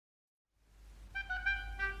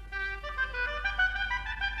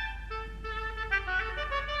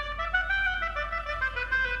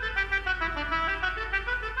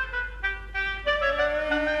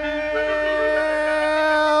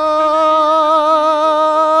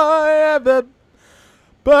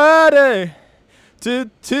Buddy,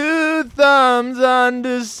 two thumbs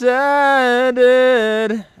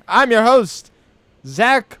undecided. I'm your host,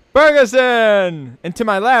 Zach Ferguson. And to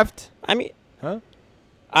my left...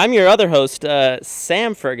 I'm your other host,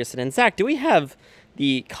 Sam Ferguson. And Zach, do we have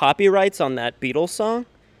the copyrights on that Beatles song?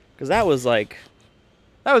 Because that was like...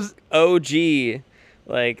 That was... OG.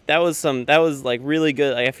 Like, that was really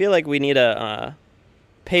good. Like, I feel like we need to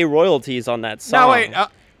pay royalties on that song. No, wait.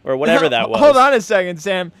 Or whatever that was. Hold on a second,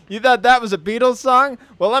 Sam. You thought that was a Beatles song?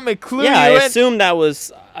 Well, let me clue you in. I assume that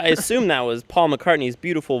was Paul McCartney's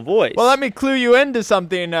beautiful voice. Well, let me clue you into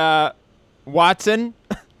something, Watson.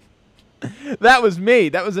 That was me.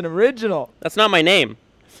 That was an original. That's not my name.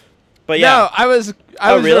 But yeah. No, I was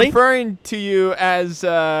really? referring to you as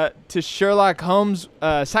to Sherlock Holmes'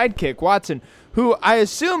 sidekick, Watson, who I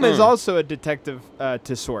assume is also a detective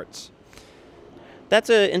to sorts. That's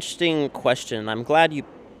an interesting question. I'm glad you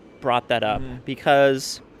brought that up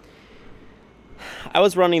because I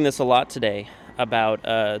was running this a lot today about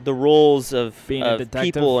the roles of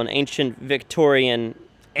people in ancient Victorian.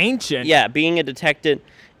 Ancient? Yeah, being a detective.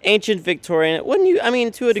 Ancient Victorian. Wouldn't you? I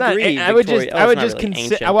mean, to a degree. I would just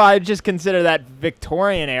consider that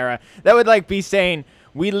Victorian era. That would like be saying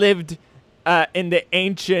we lived in the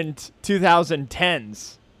ancient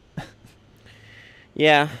 2010s.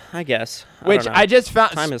 Yeah, I guess. I just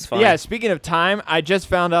found... Time is fine. Yeah, speaking of time, I just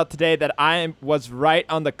found out today that I was right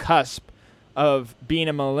on the cusp of being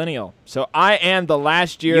a millennial. So I am the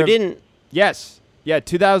last year... You didn't... Yes. Yeah,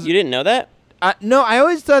 2000... You didn't know that? No, I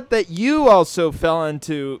always thought that you also fell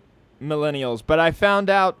into millennials, but I found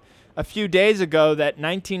out a few days ago that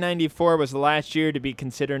 1994 was the last year to be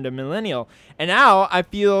considered a millennial. And now I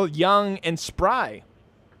feel young and spry.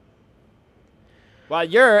 Well,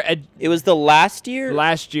 it was the last year?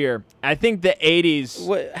 Last year. I think the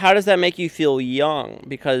 80s. How does that make you feel young?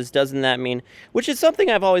 Because doesn't that mean... Which is something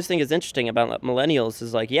I've always think is interesting about millennials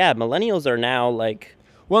is like, yeah, millennials are now like...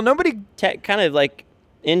 Well, nobody... kind of like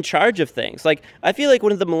in charge of things. Like, I feel like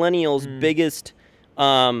one of the millennials' biggest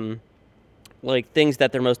like things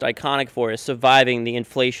that they're most iconic for is surviving the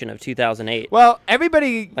inflation of 2008. Well,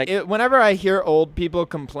 everybody... whenever I hear old people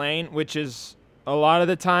complain, which is a lot of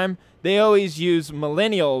the time... They always use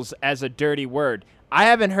millennials as a dirty word. I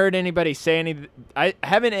haven't heard anybody say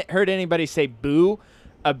boo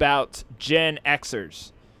about Gen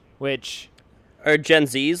Xers, which... Or Gen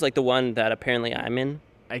Zs, like the one that apparently I'm in.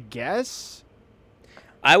 I guess?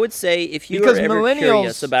 I would say if you are ever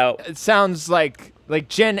curious about... It sounds like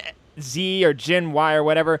Gen Z or Gen Y or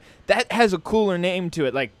whatever. That has a cooler name to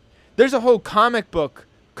it. Like, there's a whole comic book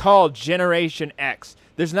called Generation X.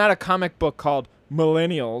 There's not a comic book called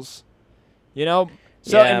Millennials. You know,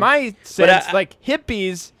 so in my sense, like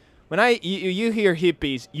hippies, when you hear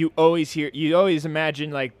hippies, you always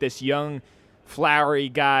imagine like this young, flowery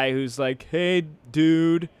guy who's like, "Hey,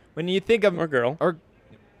 dude." When you think of or girl, or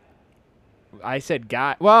I said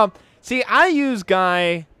guy. Well, see, I use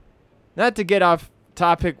guy, not to get off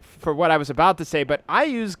topic for what I was about to say, but I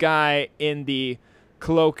use guy in the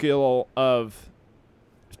colloquial of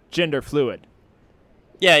gender fluid.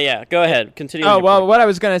 Yeah. Go ahead. Continue. Oh, well, what I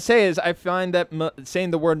was going to say is I find that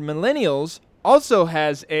saying the word millennials also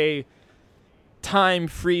has a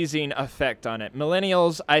time-freezing effect on it.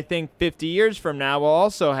 Millennials, I think 50 years from now, will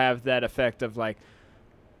also have that effect of, like,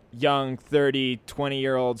 young 30,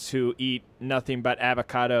 20-year-olds who eat nothing but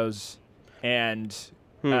avocados and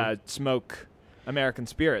smoke American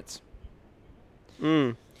spirits.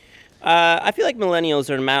 I feel like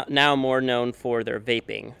millennials are now more known for their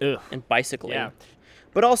vaping and bicycling. Yeah.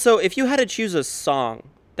 But also, if you had to choose a song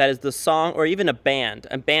that is the song, or even a band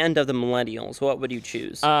of the millennials, what would you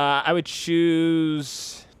choose? I would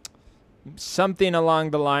choose something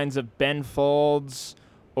along the lines of Ben Folds,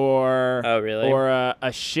 or or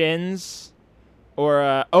a Shins, or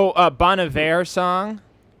a Bon Iver song.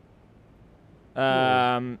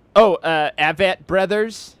 Avett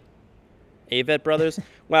Brothers. Avett Brothers.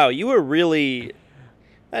 Wow, you were really...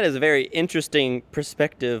 That is a very interesting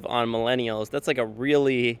perspective on millennials. That's like a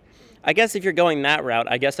really... I guess if you're going that route,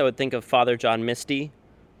 I guess I would think of Father John Misty.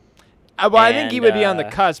 I think he would be on the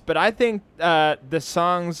cusp, but I think the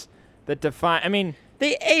songs that define... I mean...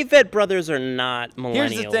 The Avett Brothers are not millennial.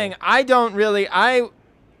 Here's the thing. I don't know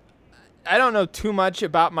too much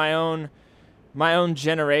about my own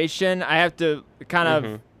generation. I have to kind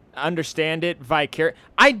of understand it vicariously.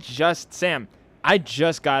 I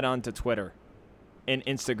just got onto Twitter and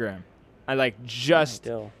Instagram.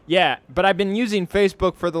 Yeah, but I've been using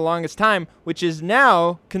Facebook for the longest time, which is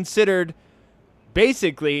now considered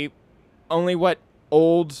basically only what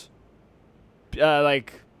old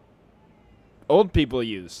people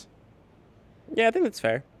use. Yeah, I think that's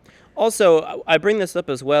fair. Also, I bring this up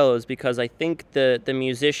as well is because I think the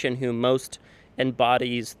musician who most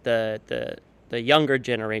embodies the younger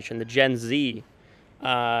generation, the Gen Z,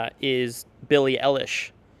 is Billie Eilish.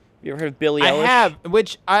 Have you ever heard of Billie Eilish? I have,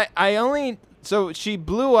 which I only so she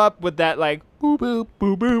blew up with that like boop boop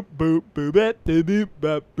boop boop boop boop boop boop boop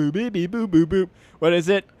boop boop boop boop boop. What is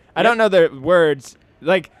it? I don't know the words.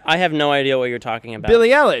 Like I have no idea what you're talking about. Billie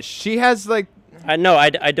Eilish, she has like. I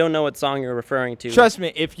don't know what song you're referring to. Trust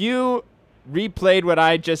me, if you replayed what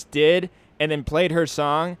I just did and then played her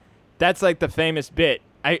song, that's like the famous bit.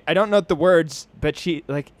 I don't know the words, but she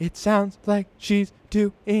like it sounds like she's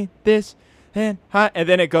doing this and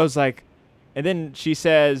then it goes like, and then she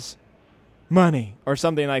says money or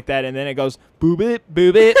something like that, and then it goes boop it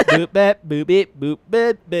boop it boop bap boop it boop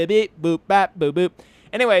bip boop it boop bap boop boop.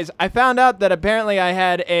 Anyways, I found out that apparently I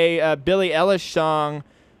had a Billie Eilish song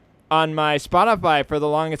on my Spotify for the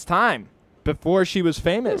longest time before she was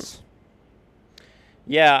famous.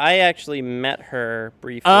 Yeah, I actually met her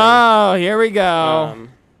briefly. Oh, here we go.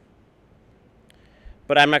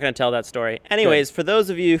 But I'm not going to tell that story. Anyways, for those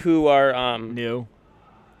of you who are New.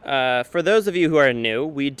 For those of you who are new,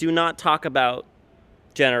 we do not talk about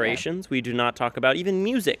generations. We do not talk about even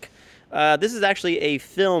music. This is actually a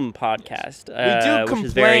film podcast. We do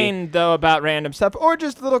complain, though, about random stuff, or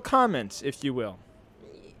just little comments, if you will.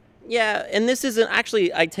 Yeah, and this isn't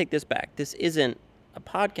actually. I take this back. This isn't a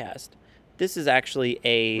podcast. This is actually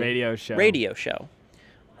a radio show. We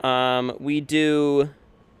do.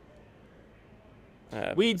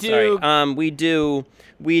 We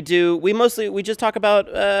mostly just talk about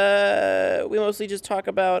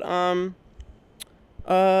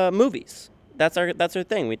movies. That's our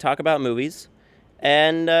thing. We talk about movies,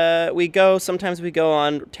 and sometimes we go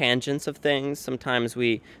on tangents of things. Sometimes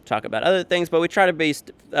we talk about other things, but we try to be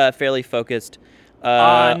fairly focused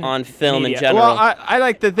on film media. in general. Well, I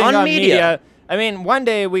like the thing on media. I mean, one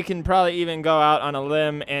day we can probably even go out on a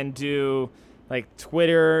limb and do like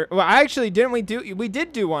Twitter. Well, we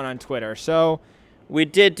did do one on Twitter. So we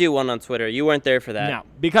did do one on Twitter. You weren't there for that. No,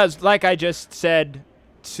 because like I just said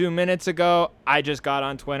 2 minutes ago, I just got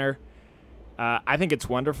on Twitter. I think it's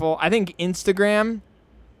wonderful. I think Instagram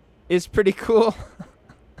is pretty cool.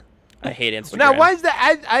 I hate Instagram. Now, why is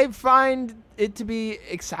that? I find it to be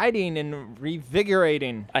exciting and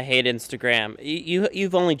revigorating. I hate Instagram.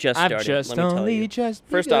 You've only just started. I've just let me tell you. just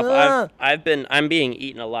First off, I'm being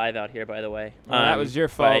eaten alive out here, by the way. That was your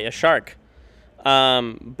fault. By a shark.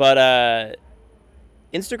 But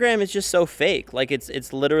Instagram is just so fake. Like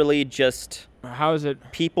it's literally just. How is it?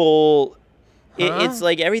 People. It's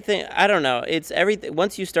like everything. I don't know. It's everything.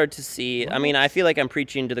 Once you start to see, I mean, I feel like I'm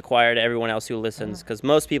preaching to the choir to everyone else who listens, because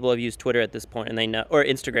most people have used Twitter at this point, and they know, or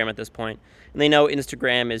Instagram at this point, and they know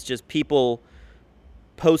Instagram is just people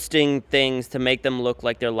posting things to make them look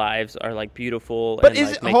like their lives are like beautiful. But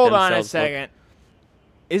and, like, hold on a second.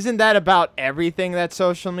 Isn't that about everything that's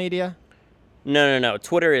social media? No.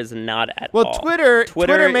 Twitter is not at all. Well,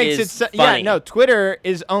 Twitter makes it. Funny. Twitter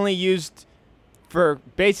is only used for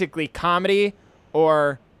basically comedy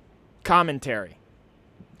or commentary.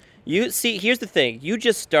 You see, here's the thing. You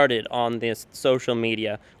just started on this social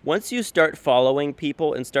media. Once you start following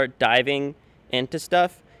people and start diving into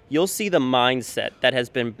stuff, you'll see the mindset that has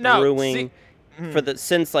been brewing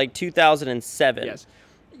since like 2007. Yes.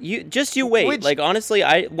 You wait. Like honestly,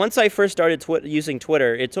 once I first started using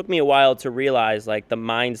Twitter, it took me a while to realize like the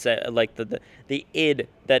mindset, like the id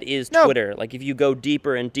that is Twitter. Like if you go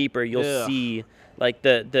deeper and deeper, you'll see like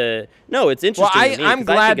the. No, it's interesting. Well, I'm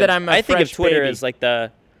glad that I'm a fresh I think of Twitter baby. as like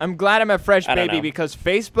the. I'm glad I'm a fresh baby know. because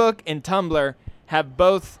Facebook and Tumblr have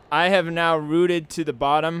both. I have now rooted to the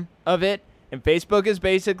bottom of it, and Facebook is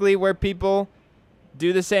basically where people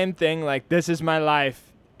do the same thing. Like, this is my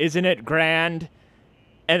life, isn't it grand?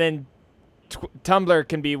 And then Tumblr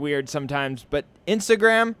can be weird sometimes, but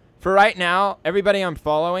Instagram, for right now, everybody I'm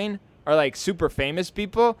following are like super famous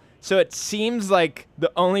people. So it seems like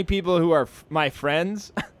the only people who are my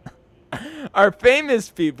friends are famous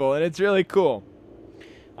people, and it's really cool.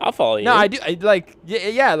 I'll follow you. No, I do. Like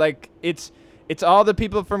it's all the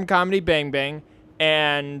people from Comedy Bang Bang,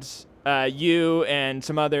 and you and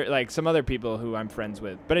some other people who I'm friends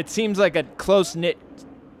with. But it seems like a close knit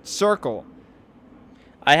circle.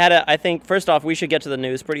 I think first off we should get to the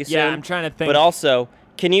news pretty soon. Yeah, I'm trying to think. But also,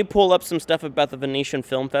 can you pull up some stuff about the Venetian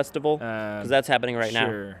Film Festival? Because that's happening right now.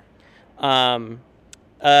 Sure.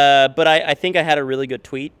 But I think I had a really good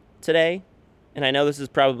tweet today, and I know this is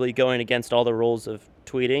probably going against all the rules of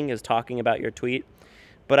tweeting, is talking about your tweet.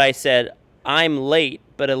 But I said, I'm late,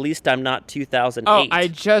 but at least I'm not 2008. Oh, I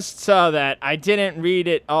just saw that. I didn't read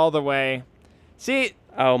it all the way. See,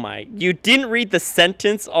 Oh my! You didn't read the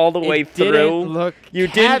sentence all the way It through. didn't look You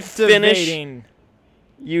didn't finish. captivating.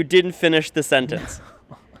 You didn't finish the sentence.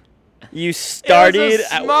 You started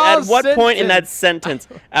at what point in that sentence?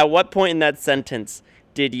 At what point in that sentence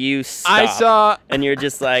did you stop? I saw, and you're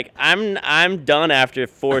just like, I'm done after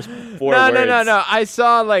four words. No. I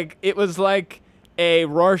saw like it was like a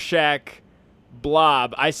Rorschach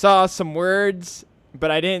blob. I saw some words,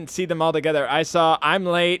 but I didn't see them all together. I saw I'm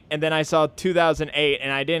late, and then I saw 2008,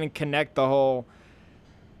 and I didn't connect the whole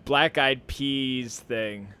Black Eyed Peas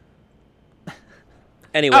thing.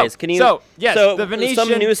 Anyways, can you? So yes, so the Venetian. some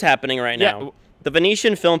news happening right now. Yeah. The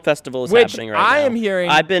Venetian Film Festival is Which happening right now. I am hearing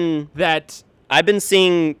that. I've been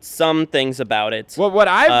seeing some things about it. Well, what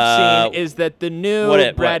I've seen is that the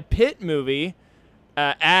new Brad Pitt movie,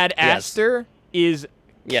 Ad Astra, is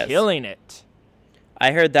killing it.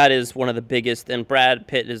 I heard that is one of the biggest, and Brad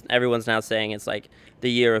Pitt is. Everyone's now saying it's like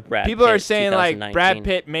the year of Brad Pitt. People are saying like Brad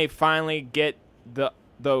Pitt may finally get the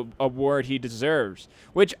award he deserves.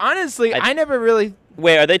 Which honestly, I never really.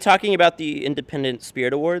 Wait, are they talking about the Independent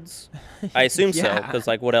Spirit Awards? I assume so, Yeah. because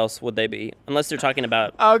like, what else would they be? Unless they're talking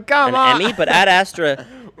about an Emmy. But Ad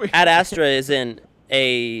Astra is in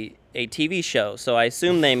a TV show, so I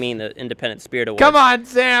assume they mean the Independent Spirit Awards. Come on,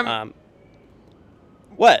 Sam.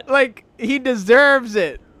 What? Like he deserves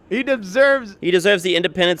it. He deserves the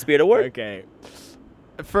Independent Spirit Award. Okay.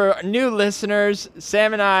 For new listeners,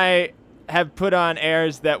 Sam and I have put on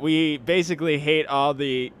airs that we basically hate all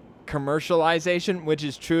the commercialization, which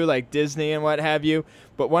is true, like Disney and what have you.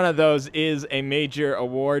 But one of those is a major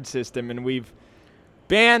award system, and we've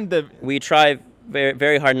banned the. We try very,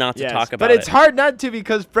 very hard not to talk about it. But it's hard not to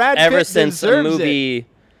because Brad Pitt deserves it.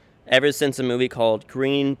 Ever since a movie called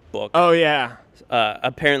Green Book. Oh yeah.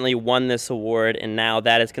 Apparently won this award, and now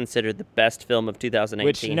that is considered the best film of 2018.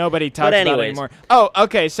 Which nobody talks about anymore. Oh,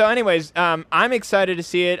 okay. So, anyways, I'm excited to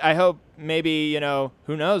see it. I hope maybe,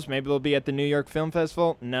 who knows? Maybe it'll be at the New York Film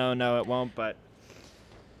Festival. No, it won't. But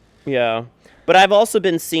yeah, but I've also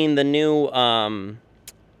been seeing the new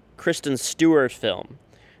Kristen Stewart film.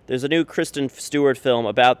 There's a new Kristen Stewart film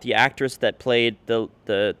about the actress that played the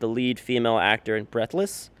lead female actor in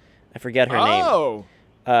Breathless. I forget her name. Oh.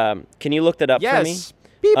 Can you look that up for me?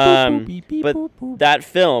 Beep, boop, beep, beep, but boop, boop.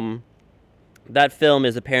 that film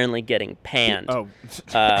is apparently getting panned. Oh.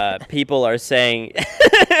 People are saying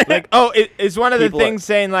like, is one of the things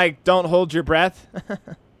saying like, don't hold your breath?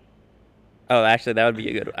 Oh, actually, that would be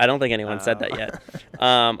a good. I don't think anyone said that yet.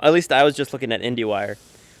 At least I was just looking at IndieWire.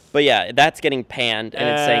 But yeah, that's getting panned, and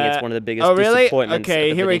it's saying it's one of the biggest disappointments. Okay,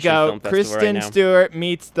 at the here we Venetian go. Film Festival Kristen right now. Stewart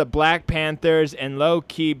meets the Black Panthers in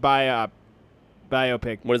low-key biopic.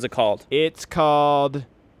 What is it called? It's called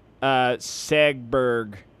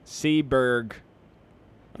Seberg.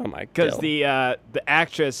 Oh my god. Because the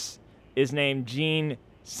actress is named Jean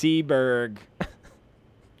Seberg.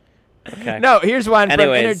 Okay. No, here's one from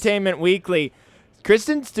Anyways. Entertainment Weekly.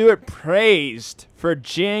 Kristen Stewart praised for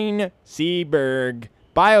Jean Seberg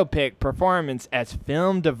biopic performance as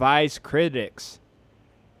film device critics.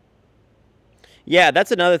 Yeah,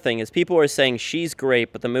 that's another thing is people are saying she's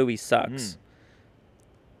great, but the movie sucks.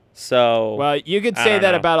 So well, you could say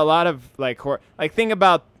that about a lot of like horror. Like think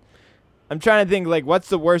about. I'm trying to think like what's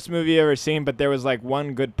the worst movie you've ever seen, but there was like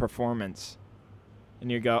one good performance,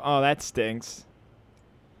 and you go, oh, that stinks.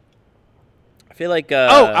 I feel like.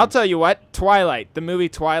 I'll tell you what. Twilight, the movie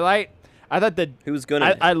Twilight. I thought who's good.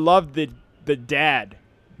 I loved the dad,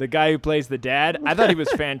 the guy who plays the dad. I thought he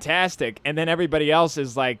was fantastic, and then everybody else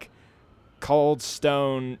is like cold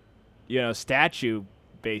stone, statue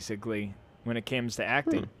basically when it comes to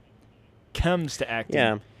acting.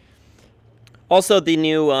 Yeah. Also, the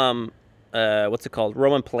new what's it called?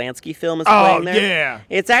 Roman Polanski film is playing there. Oh yeah.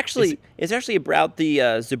 It's actually about the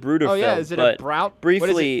Zapruder film. Oh yeah, is it a Brout?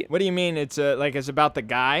 Briefly, what do you mean? It's it's about the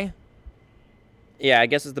guy? Yeah, I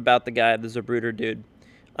guess it's about the guy, the Zapruder dude,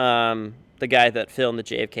 the guy that filmed the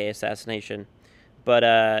JFK assassination. But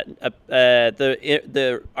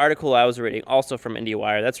the article I was reading, also from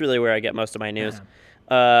IndieWire, that's really where I get most of my news.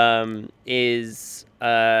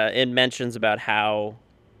 It mentions about how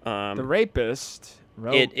the rapist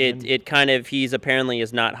wrote it kind of he's apparently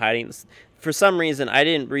is not hiding this. For some reason I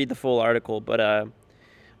didn't read the full article, but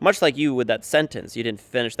much like you with that sentence, you didn't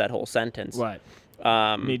finish that whole sentence. What?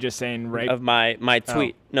 Me just saying rape of my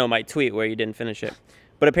tweet. No, my tweet where you didn't finish it.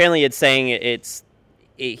 But apparently it's saying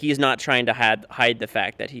he's not trying to hide the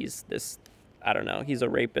fact that he's this. I don't know. He's a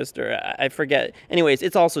rapist, or I forget. Anyways,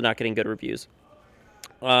 it's also not getting good reviews.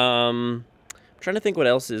 I'm trying to think what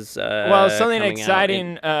else is. Well, something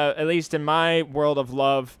exciting, at least in my world of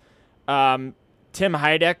love. Tim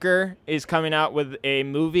Heidecker is coming out with a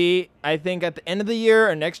movie, I think at the end of the year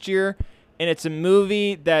or next year, and it's a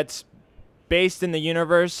movie that's based in the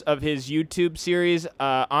universe of his YouTube series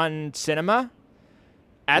on cinema,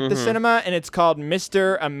 at the cinema, and it's called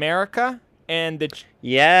Mr. America, and the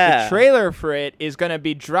trailer for it is going to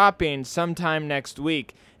be dropping sometime next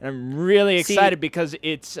week, and I'm really excited because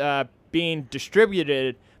it's being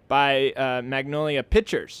distributed by Magnolia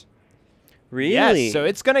Pictures. Really? Yes, so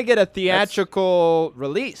it's going to get a theatrical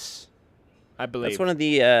release, I believe. That's one of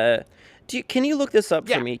the... can you look this up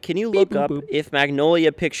for me? Can you look up if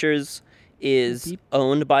Magnolia Pictures is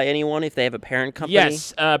owned by anyone, if they have a parent company?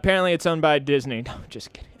 Yes, apparently it's owned by Disney. No,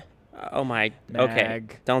 just kidding. Oh my... Okay,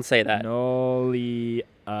 don't say that. Magnolia...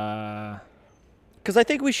 Because I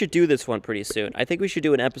think we should do this one pretty soon. I think we should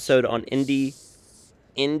do an episode on indie...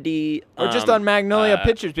 Or just on Magnolia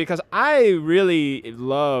Pictures, because I really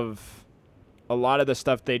love... a lot of the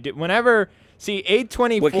stuff they do. Whenever, see,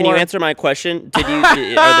 A24... What, can you answer my question? Are they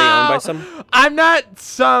owned by some... I'm not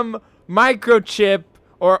some microchip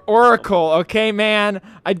or Oracle, okay, man?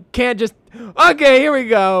 I can't just... Okay, here we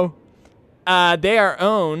go. They are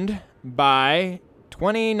owned by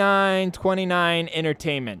 2929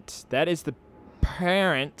 Entertainment. That is the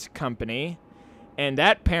parent company. And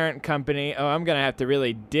that parent company... Oh, I'm going to have to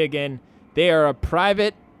really dig in. They are a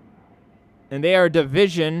private... And they are a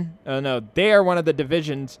division. Oh, no. They are one of the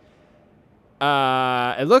divisions.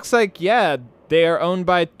 It looks like, they are owned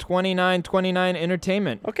by 2929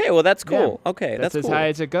 Entertainment. Okay, well, that's cool. Yeah. Okay, that's as cool. high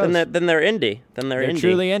as it goes. Then they're indie. They're indie.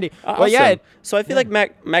 Truly indie. Awesome. Well, yeah. So I feel like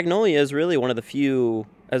Magnolia is really one of the few,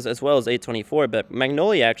 as well as A24, but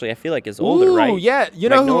Magnolia actually I feel like is older, right? Ooh, yeah. You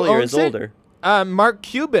know Magnolia who owns is older. Mark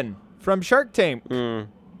Cuban from Shark Tank.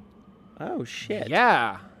 Oh, shit.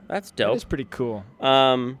 Yeah. That's dope. That is pretty cool.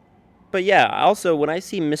 But yeah, also when I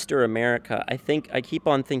see Mr. America, I keep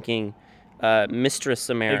on thinking Mistress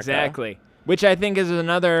America. Exactly. Which I think is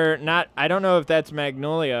another I don't know if that's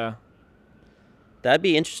Magnolia. That'd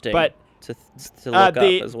be interesting but, to look up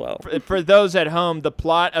as well. For those at home, the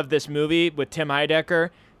plot of this movie with Tim Heidecker,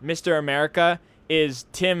 Mr. America, is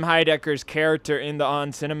Tim Heidecker's character in the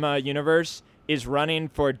On Cinema universe is running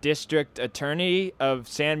for district attorney of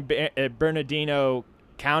San Bernardino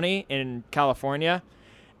County in California.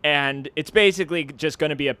 And it's basically just going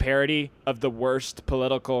to be a parody of the worst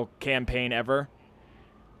political campaign ever.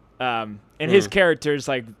 And his character's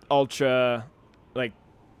like ultra, like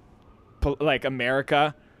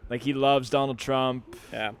America. Like he loves Donald Trump.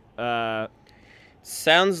 Yeah.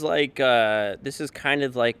 Sounds like this is kind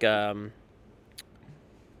of like. Have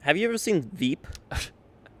you ever seen Veep?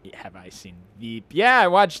 Have I seen Veep? Yeah, I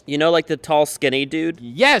watched. You know, like the tall, skinny dude?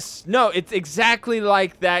 Yes. No, it's exactly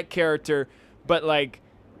like that character, but like.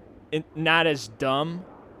 Not as dumb.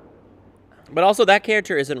 But also that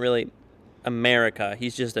character isn't really America.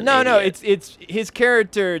 He's just an idiot. No, it's his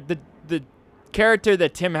character, the character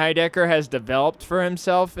that Tim Heidecker has developed for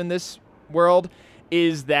himself in this world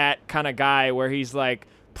is that kind of guy where he's like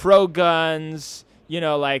pro guns,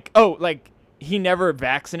 like he never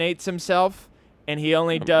vaccinates himself and he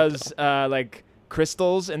only does like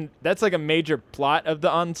crystals, and that's like a major plot of the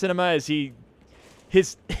On Cinema is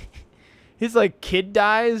his like kid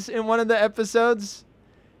dies in one of the episodes.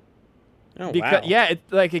 Oh, wow. Yeah,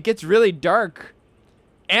 it gets really dark,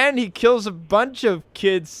 and he kills a bunch of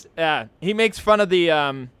kids. He makes fun of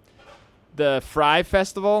the Fry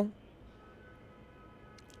Festival.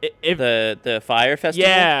 The Fire Festival.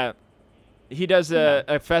 Yeah, he does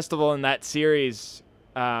a festival in that series.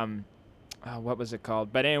 What was it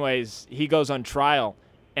called? But anyways, he goes on trial,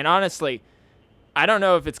 and honestly, I don't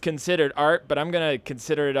know if it's considered art, but I'm gonna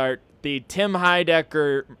consider it art. The Tim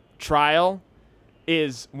Heidecker trial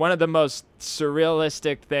is one of the most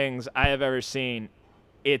surrealistic things I have ever seen.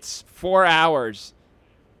 It's 4 hours,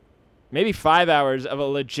 maybe 5 hours of a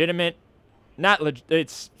legitimate,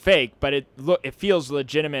 it's fake, but it feels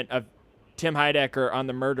legitimate of Tim Heidecker on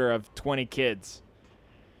the murder of 20 kids.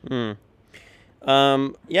 Yeah,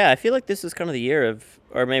 I feel like this is kind of the year of,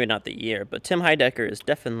 or maybe not the year, but Tim Heidecker is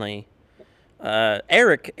definitely...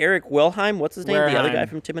 Eric Wareheim, what's his name? The other guy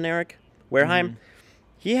from Tim and Eric? Wareheim?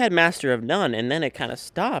 He had Master of None, and then it kind of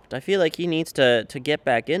stopped. I feel like he needs to get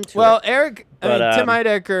back into it. Well, Tim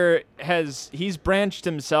Heidecker he's branched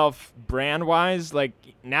himself brand-wise. Like,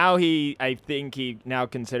 now I think he now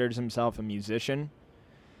considers himself a musician.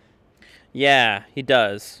 Yeah, he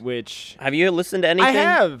does. Which... Have you listened to anything? I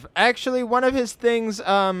have. Actually, one of his things,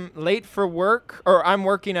 late for work, or I'm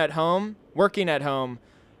working at home,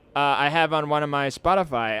 I have on one of my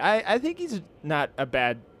Spotify. I think he's not a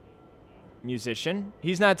bad musician.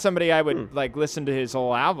 He's not somebody I would like listen to his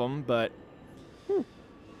whole album, but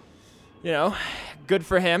you know, good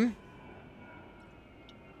for him.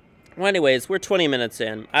 Well, anyways, we're 20 minutes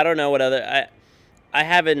in. I don't know what other...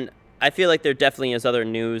 I feel like there definitely is other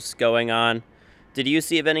news going on. Did you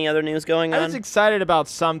see of any other news going on? I was excited about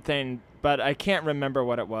something, but I can't remember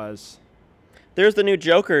what it was. There's the new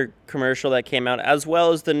Joker commercial that came out, as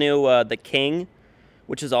well as the new The King,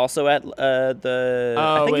 which is also at I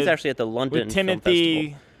think it's actually at the London with Film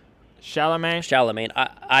Timothy Festival. Chalamet.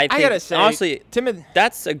 I think, gotta say, honestly,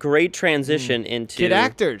 that's a great transition into kid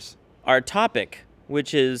actors. our topic,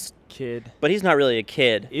 which is... Kid. But he's not really a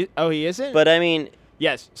kid. He isn't? But I mean...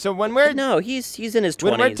 Yes. So when we're... No, he's in his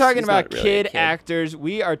 20s. When we're talking He's about not really a kid actors,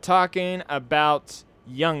 we are talking about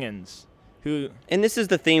youngins who... And this is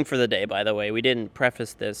the theme for the day, by the way. We didn't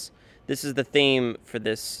preface this. This is the theme for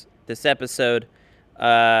this episode.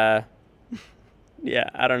 Yeah,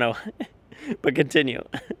 I don't know. But continue.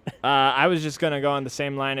 I was just going to go on the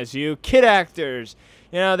same line as you. Kid actors.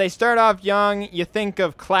 You know, they start off young. You think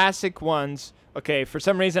of classic ones. Okay, for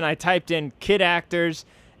some reason I typed in kid actors.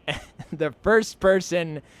 The first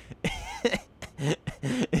person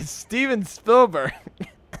is Steven Spielberg.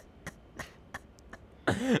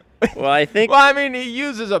 Well, I think... Well, I mean, he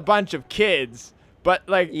uses a bunch of kids, but,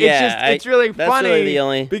 like, it's really funny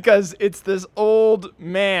really because it's this old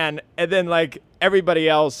man, and then, like, everybody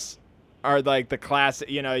else are, like, the classic.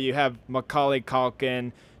 You know, you have Macaulay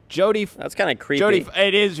Culkin, Jodie... That's kind of creepy.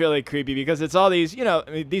 It is really creepy because it's all these, you know,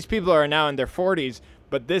 I mean, these people are now in their 40s,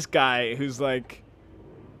 but this guy who's, like...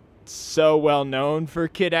 so well known for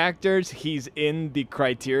kid actors, he's in the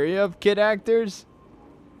criteria of kid actors.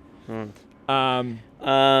 But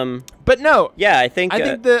no. Yeah, I think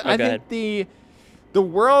the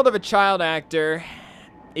world of a child actor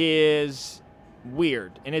is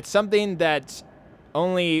weird, and it's something that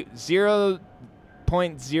only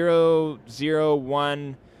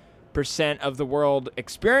 0.001% of the world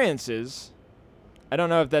experiences. I don't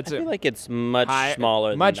know if that's I feel like it's much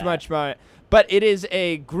smaller than that. Much smaller. But it is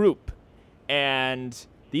a group, and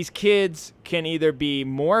these kids can either be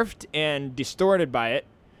morphed and distorted by it,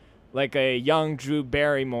 like a young Drew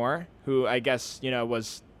Barrymore, who I guess, you know,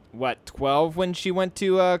 was, 12 when she went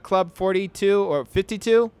to Club 42 or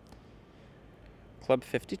 52? Club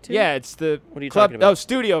 52? Yeah, it's the What are you club, talking about? Oh,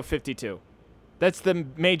 Studio 52. That's the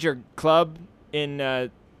major club in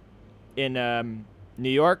New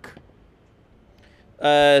York.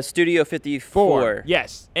 Studio 54.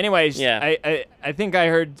 Yes. Anyways, yeah. I think I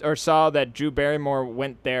heard or saw that Drew Barrymore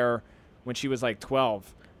went there when she was like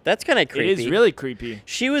 12. That's kind of creepy. It is really creepy.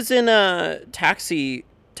 She was in Taxi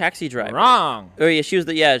Driver. Wrong. Oh yeah, she was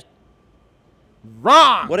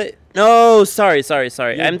Wrong. No, sorry.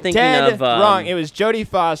 I'm thinking Dead of wrong. It was Jodie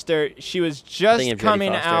Foster. She was just Jodie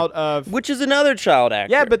coming Foster. out of... Which is another child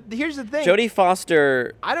actor. Yeah, but here's the thing. Jodie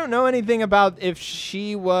Foster... I don't know anything about if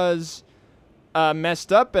she was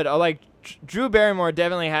messed up at all. Like, Drew Barrymore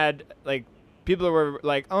definitely had, like, people were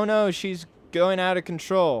like, oh no, she's going out of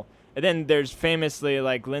control. And then there's famously,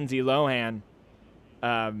 like, Lindsay Lohan,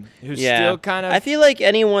 who's still kind of... I feel like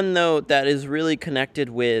anyone, though, that is really connected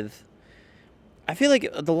with... I feel like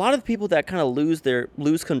a lot of people that kind of lose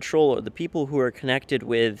control are the people who are connected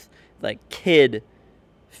with, like, kid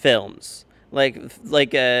films. Like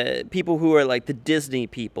people who are, like, the Disney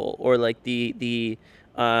people, or, like, the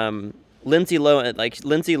Lindsay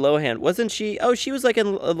Lohan, wasn't she? Oh, she was like in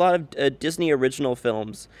a lot of Disney original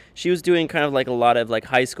films. She was doing kind of like a lot of like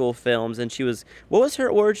high school films, and she was... What was her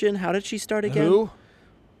origin? How did she start again? Who?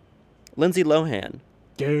 Lindsay Lohan.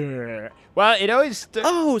 Well, it always...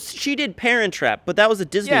 Oh, she did Parent Trap, but that was a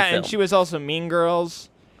Disney film. Yeah, and she was also Mean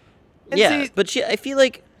Girls. And yeah, but I feel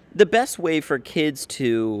like the best way for kids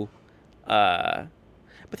to... But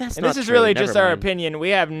that's and not this is true. really Never just our mind. opinion.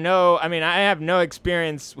 We have no... I mean, I have no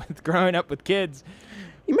experience with growing up with kids.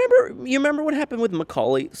 You remember what happened with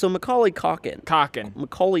Macaulay? So Macaulay Culkin.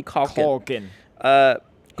 Macaulay Culkin.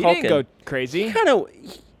 He didn't go crazy.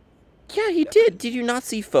 Yeah, he did. Did you not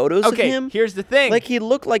see photos of him? Okay, here's the thing. Like, he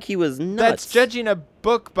looked like he was nuts. That's judging a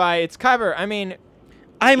book by its cover. I mean,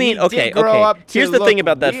 okay. Here's the thing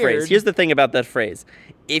about that phrase.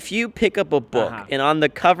 If you pick up a book and on the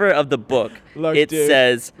cover of the book,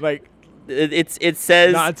 says like it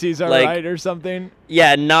says Nazis are like, right or something.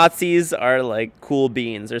 Yeah, Nazis are like cool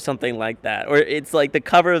beans or something like that. Or it's like the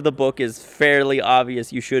cover of the book is fairly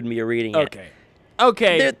obvious. You shouldn't be reading it.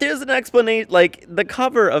 Okay. There's an explanation. Like, the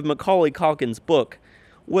cover of Macaulay Culkin's book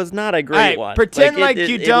was not a great one. Pretend like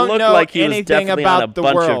you don't know like he anything was about the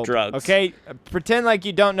on a bunch world. Of drugs. Okay? Pretend like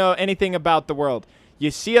you don't know anything about the world.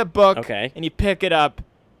 You see a book and you pick it up.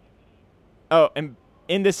 Oh, and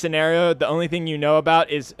in this scenario, the only thing you know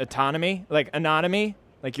about is anatomy, like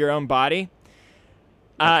your own body.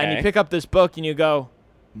 And you pick up this book and you go,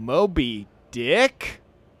 Moby Dick?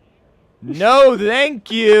 No,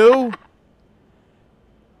 thank you.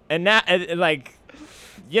 And that, like,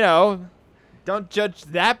 you know, don't judge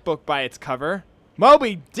that book by its cover.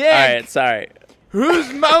 Moby Dick. All right, sorry.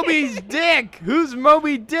 Who's Moby's dick? Who's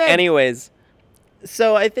Moby Dick? Anyways,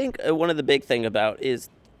 so I think one of the big thing about is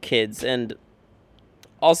kids, and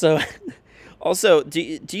also,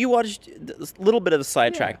 do you watch a little bit of a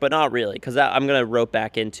sidetrack, but not really, because I'm gonna rope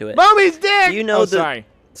back into it. Moby's dick. Do you know sorry.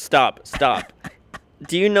 Stop.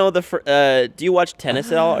 Do you know do you watch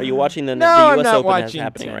tennis at all? Are you watching the No, US I'm not Open that's watching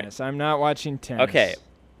happening tennis. I'm not watching tennis. Okay,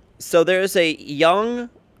 so there's a young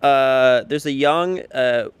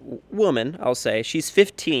woman. I'll say she's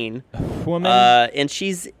 15. Woman. And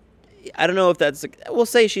she's, I don't know if that's. We'll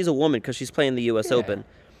say she's a woman because she's playing the U.S. Open.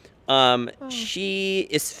 She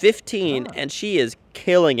is 15 and she is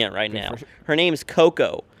killing it right now. Her name's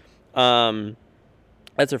Coco.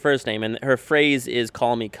 That's her first name, and her phrase is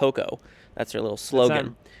 "Call me Coco." That's her little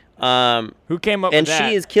slogan. Who came up with that? And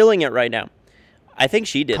she is killing it right now. I think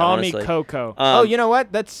she did. Call honestly. me Coco. Oh, you know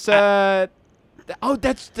what? That's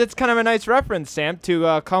that's kind of a nice reference, Sam,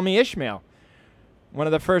 to "Call Me Ishmael." One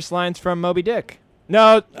of the first lines from Moby Dick.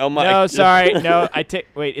 No, no, sorry, no.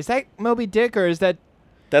 Wait, is that Moby Dick or is that?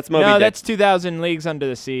 That's Moby Dick. No, that's 2,000 Leagues Under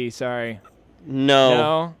the Sea. Sorry.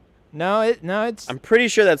 No. It's. I'm pretty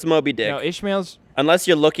sure that's Moby Dick. No, Ishmael's. Unless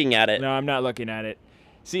you're looking at it. No, I'm not looking at it.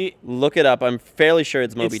 See, look it up. I'm fairly sure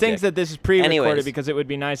it's Moby Dick. It stinks that this is pre-recorded Anyways. because it would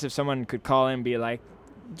be nice if someone could call in and be like,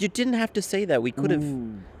 you didn't have to say that. We could have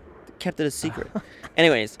kept it a secret.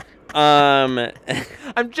 Anyways, I'm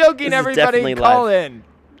joking. Everybody, call in.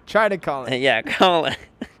 Try to call in. Yeah, call in.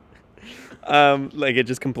 Like it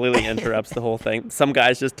just completely interrupts the whole thing. Some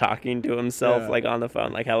guy's just talking to himself, like on the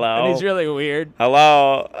phone, like hello. And he's really weird.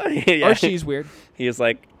 Hello. Yeah. Or she's weird. He was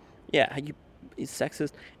like, yeah, he's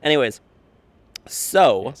sexist. Anyways,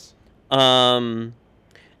 so, yes.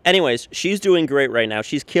 Anyways, she's doing great right now.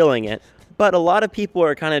 She's killing it. But a lot of people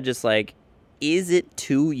are kind of just like, is it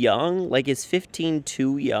too young? Like, is 15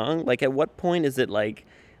 too young? Like, at what point is it like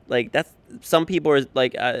that's, some people are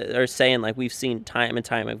like, are saying like, we've seen time and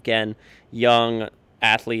time again, young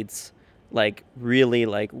athletes like really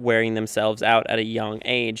like wearing themselves out at a young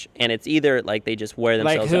age. And it's either like they just wear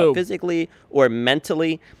themselves out physically or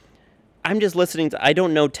mentally. I'm just listening to, I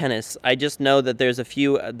don't know tennis. I just know that there's a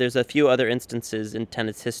few other instances in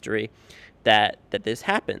tennis history that this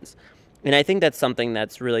happens. And I think that's something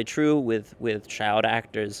that's really true with child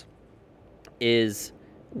actors is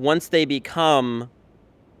once they become,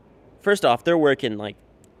 first off, they're working like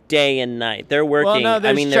day and night. They're working, well, no,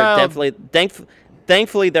 I mean, they're definitely,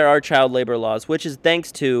 thankfully there are child labor laws, which is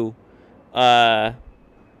thanks to, boop,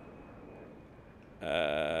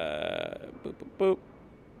 boop, boop.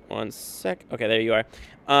 1 sec. Okay, there you are.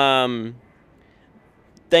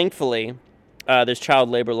 Thankfully, there's child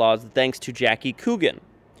labor laws thanks to Jackie Coogan,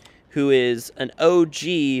 who is an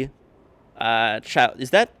OG child. Is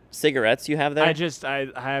that cigarettes you have there? I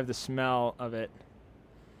have the smell of it.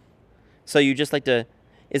 So you just like to,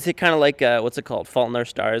 is it kind of like, what's it called? Fault in Our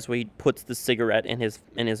Stars, where he puts the cigarette in his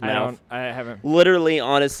mouth? I haven't. Literally,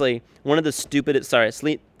 honestly, one of the stupidest,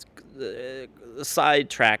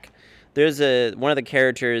 sidetrack. There's one of the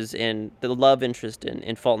characters in the love interest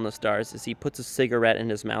in Fault in the Stars is he puts a cigarette in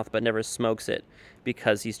his mouth but never smokes it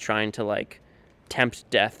because he's trying to like tempt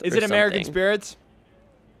death. Is it American Spirits?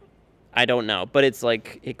 I don't know, but it's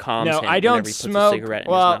like it calms him. No, I don't whenever he smoke. puts a cigarette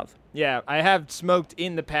in his mouth. Yeah, I have smoked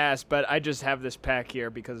in the past, but I just have this pack here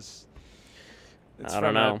because it's I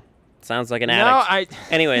don't know. Sounds like an addict. No,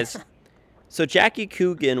 Anyways, so Jackie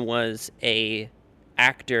Coogan was a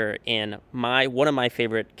actor in one of my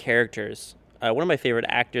favorite characters, one of my favorite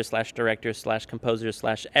actors / directors / composers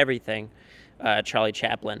 / everything, Charlie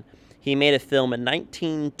Chaplin. He made a film in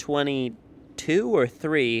 1922 or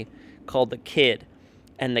 3 called The Kid,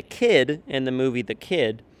 and the kid in the movie The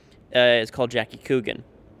Kid is called Jackie Coogan.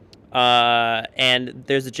 And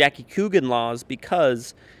there's a Jackie Coogan laws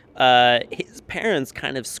because his parents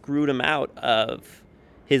kind of screwed him out of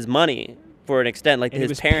his money for an extent. Like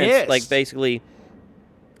his parents, pissed. like basically.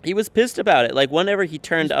 He was pissed about it. Like, whenever he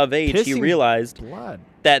turned of age, he realized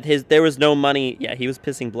that there was no money. Yeah, he was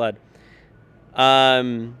pissing blood.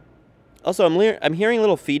 Also, I'm hearing a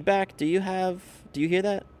little feedback. Do you hear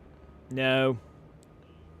that? No.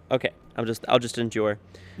 Okay, I'll just endure.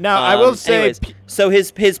 No, I will say. Anyways, so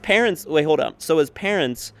his parents. Wait, hold on. So his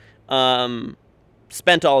parents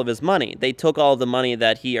spent all of his money. They took all of the money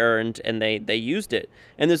that he earned and they used it.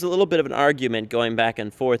 And there's a little bit of an argument going back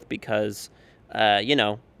and forth because,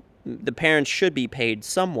 the parents should be paid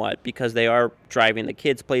somewhat because they are driving the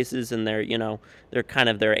kids places and they're kind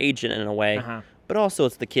of their agent in a way. Uh-huh. But also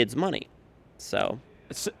it's the kids' money. So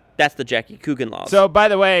that's the Jackie Coogan laws. So, by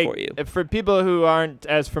the way, for you. for people who aren't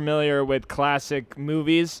as familiar with classic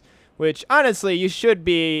movies, which honestly you should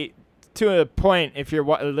be to a point if you're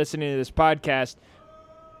listening to this podcast.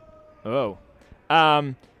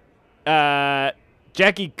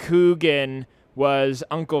 Jackie Coogan was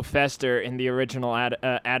Uncle Fester in the original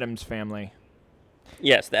Addams Family.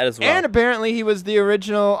 Yes, that as well. And apparently he was the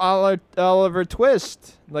original Oliver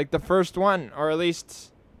Twist, like the first one, or at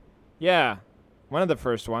least, yeah, one of the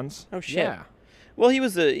first ones. Oh shit. Yeah. Well, he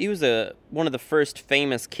was one of the first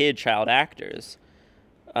famous child actors.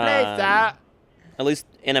 At least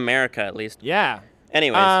in America, at least. Yeah.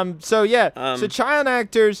 Anyways. So child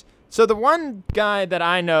actors. So the one guy that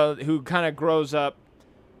I know who kind of grows up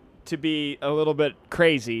to be a little bit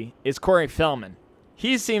crazy is Corey Feldman.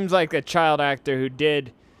 He seems like a child actor who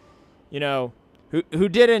did, who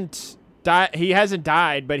didn't die. He hasn't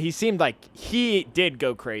died, but he seemed like he did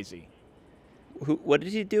go crazy. What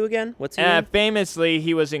did he do again? What's he doing? Famously,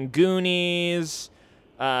 he was in Goonies,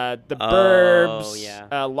 The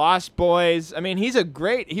Burbs, Lost Boys. I mean, he was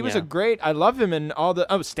a great, I love him in all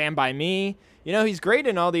the, Stand By Me. He's great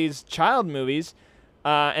in all these child movies.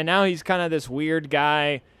 And now he's kind of this weird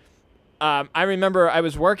guy. I remember I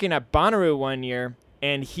was working at Bonnaroo one year,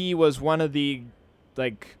 and he was one of the,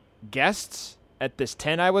 guests at this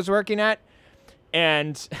tent I was working at.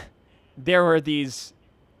 And there were these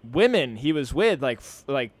women he was with,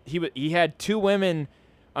 he had two women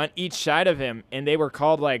on each side of him, and they were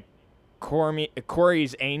called,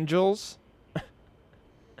 Corey's Angels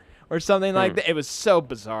or something like that. It was so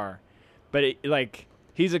bizarre. But,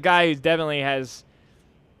 he's a guy who definitely has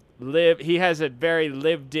he has a very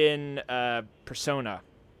lived-in persona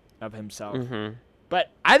of himself. Mm-hmm.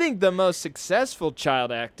 But I think the most successful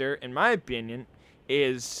child actor, in my opinion,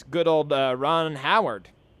 is good old Ron Howard.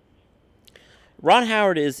 Ron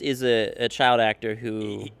Howard is a child actor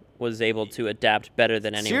who was able to adapt better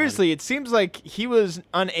than anyone. Seriously, it seems like he was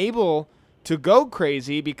unable to go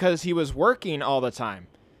crazy because he was working all the time.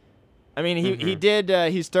 I mean, he did.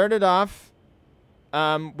 He started off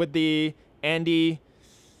with the Andy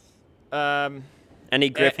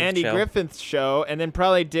Griffith show, and then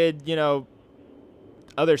probably did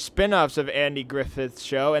other spin-offs of Andy Griffith's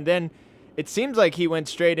show, and then it seems like he went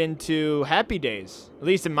straight into Happy Days, at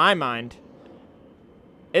least in my mind.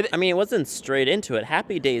 It wasn't straight into it.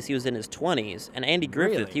 Happy Days, he was in his 20s, and Andy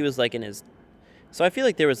Griffith, really? He was in his. So I feel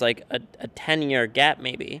like there was a 10-year gap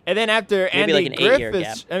maybe. And then after maybe Andy an 8-year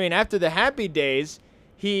Griffith's, gap. after the Happy Days,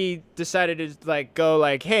 he decided to go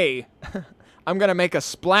hey, I'm gonna make a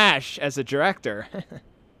splash as a director.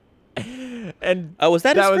 And was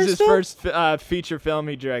that his first feature film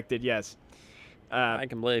he directed? Yes. I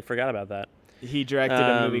completely forgot about that. He directed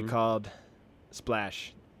a movie called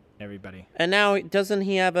Splash. Everybody. And now doesn't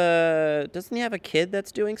he have a kid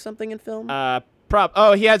that's doing something in film?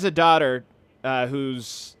 He has a daughter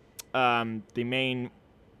who's the main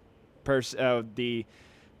person.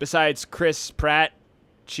 Besides Chris Pratt,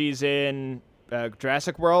 she's in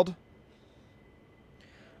Jurassic World.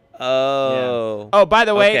 Oh. Yeah. Oh, by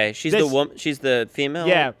the way, okay. She's the woman. She's the female.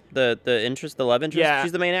 Yeah. The love interest. Yeah.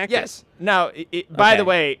 She's the main actor. Yes. Now, by the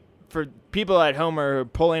way, for people at home who are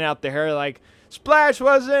pulling out their hair, Splash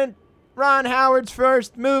wasn't Ron Howard's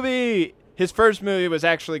first movie. His first movie was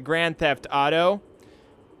actually Grand Theft Auto,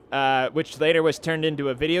 which later was turned into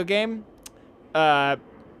a video game.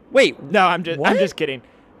 Wait. No, I'm just kidding.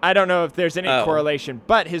 I don't know if there's any correlation,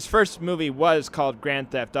 but his first movie was called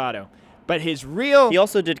Grand Theft Auto. But his real... He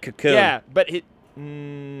also did Cocoon. Yeah, but did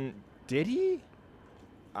he?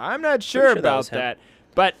 I'm not sure about that.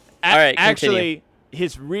 But actually,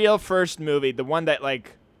 his real first movie, the one that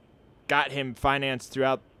got him financed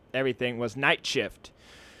throughout everything, was Night Shift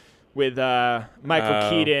with Michael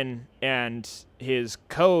Keaton and his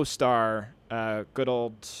co-star, good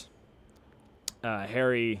old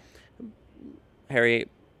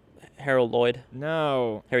Harold Lloyd.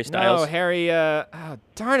 No. Harry Styles. No, Harry,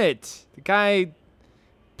 darn it. The guy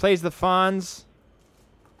plays the Fonz.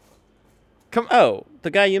 The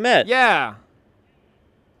guy you met. Yeah.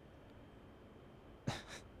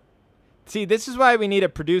 See, this is why we need a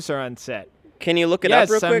producer on set. Can you look it up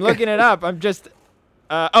real quick? Yes, I'm looking it up. I'm just,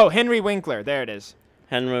 Henry Winkler. There it is.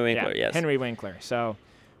 Henry Winkler, yes. Henry Winkler. So,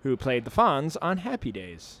 who played the Fonz on Happy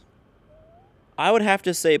Days. I would have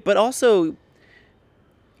to say, but also,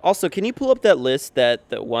 can you pull up that list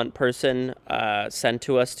that one person sent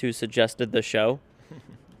to us who suggested the show?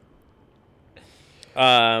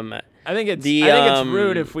 I think it's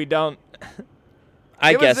rude if we don't.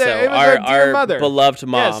 I guess so. It was our dear mother. Beloved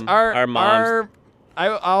mom. Yes, our moms.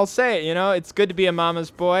 I'll say it. It's good to be a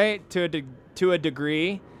mama's boy to a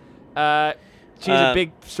degree. She's a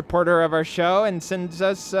big supporter of our show and sends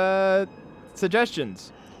us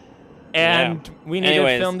suggestions. And we need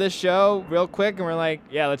to film this show real quick, and we're like,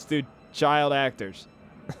 yeah, let's do child actors.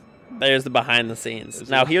 There's the behind the scenes.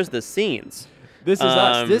 Now here's the scenes. This is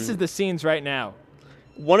us. This is the scenes right now.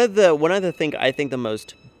 One of the thing I think the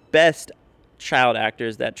most best child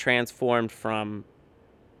actors that transformed from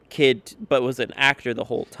kid but was an actor the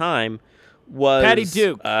whole time was Patty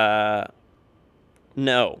Duke.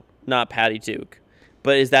 No, not Patty Duke.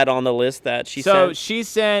 But is that on the list that she sent? So she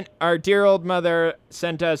sent, our dear old mother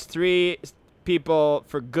sent us 3 people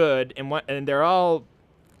for good, and they're all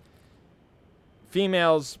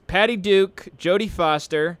females. Patty Duke, Jodie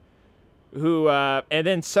Foster, who, and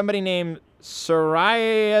then somebody named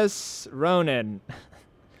Saoirse Ronan.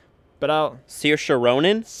 But Saoirse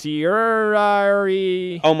Ronan?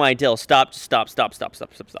 Oh my Dill, stop.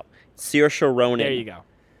 Saoirse Ronan. There you go.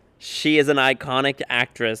 She is an iconic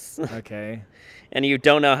actress. Okay. And you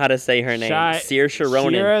don't know how to say her name. Saoirse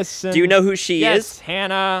Ronan. Do you know who she is? Yes,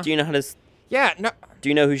 Hannah. Do you know how to... Yeah, no. Do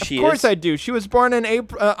you know who she is? Of course I do. She was born on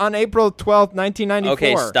April 12th, 1994.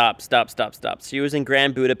 Okay, stop. She was in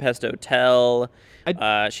Grand Budapest Hotel.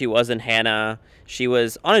 She was in Hannah. She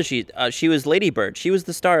was... Honestly, she was Lady Bird. She was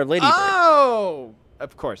the star of Lady Bird. Oh!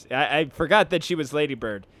 Of course. I forgot that she was Lady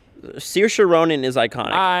Bird. Saoirse Ronan is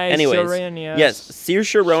iconic. Anyways, yes,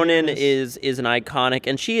 Saoirse Ronan is an iconic,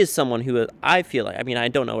 and she is someone who I feel like, I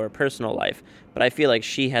don't know her personal life, but I feel like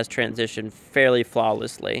she has transitioned fairly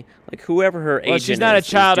flawlessly. Like whoever her agent is, she's not a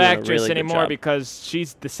child doing actress a really anymore because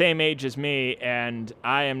she's the same age as me, and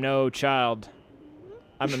I am no child.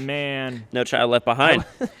 I'm a man. No child left behind.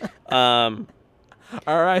 All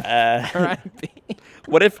right.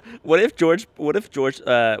 What if George what's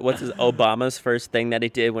Obama's first thing that he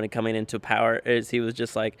did when coming into power is he was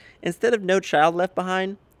just like, instead of no child left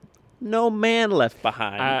behind, no man left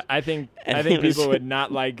behind. I think people would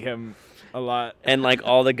not like him a lot. And like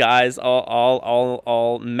all the guys,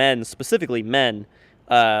 all men, specifically men,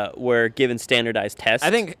 were given standardized tests.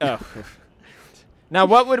 I think now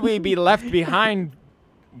what would we be left behind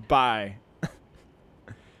by?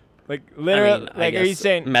 Like literally, are you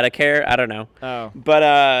saying Medicare? I don't know. Oh,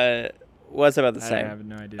 but what's I about to say? I have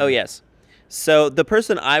no idea. Oh yes. So the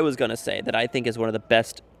person I was gonna say that I think is one of the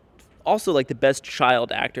best, also like the best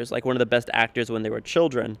child actors, like one of the best actors when they were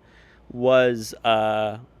children, was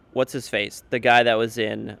what's his face? The guy that was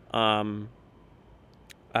in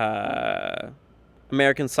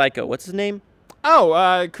American Psycho. What's his name?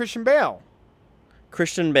 Oh, Christian Bale.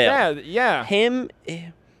 Christian Bale. Yeah.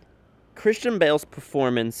 Christian Bale's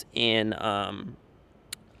performance in Empire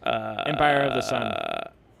of the Sun.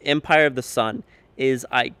 Empire of the Sun is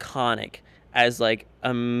iconic as like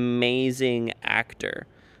amazing actor.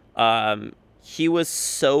 He was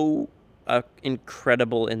so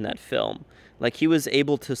incredible in that film. Like he was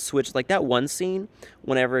able to switch, like that one scene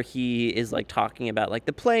whenever he is like talking about like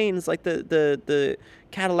the planes, like the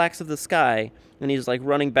Cadillacs of the sky, and he's like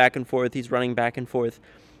running back and forth.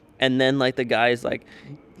 And then like the guy's like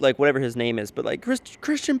whatever his name is, but like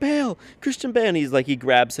Christian Bale, and he's like, he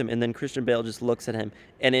grabs him, and then Christian Bale just looks at him,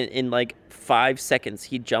 and in like 5 seconds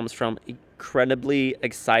he jumps from incredibly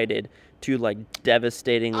excited to like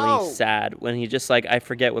devastatingly sad when he just like, I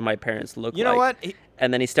forget what my parents look like. You know what?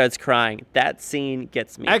 And then he starts crying. That scene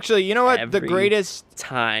gets me. Actually, you know what? The greatest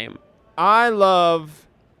time. I love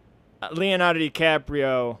Leonardo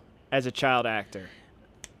DiCaprio as a child actor.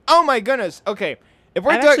 Oh my goodness. Okay. I've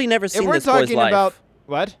actually never seen this boy's life.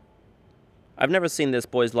 What? I've never seen This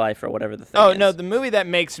Boy's Life or whatever the thing is. Oh, no, the movie that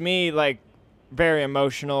makes me, like, very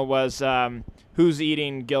emotional was Who's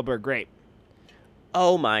Eating Gilbert Grape.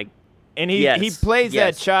 Oh, my. And he plays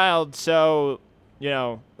that child, so,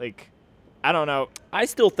 like, I don't know. I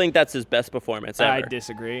still think that's his best performance ever. I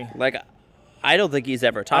disagree. Like, I don't think he's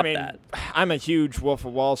ever topped that. I'm a huge Wolf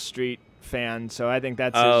of Wall Street fan, so I think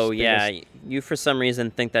that's his biggest... yeah. You, for some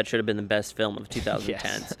reason, think that should have been the best film of 2010s.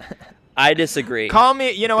 Yes. I disagree. Call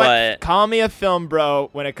me, what? Call me a film bro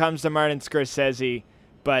when it comes to Martin Scorsese,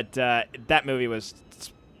 but that movie was...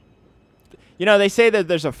 they say that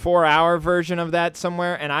there's a 4-hour version of that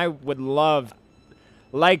somewhere, and I would love...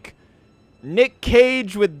 Like Nick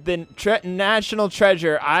Cage with the National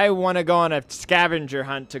Treasure, I want to go on a scavenger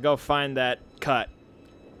hunt to go find that cut.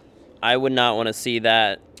 I would not want to see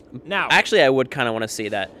that. Now, actually, I would kind of want to see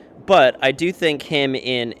that. But I do think him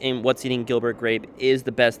in What's Eating Gilbert Grape is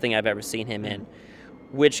the best thing I've ever seen him in,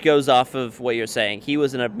 which goes off of what you're saying. He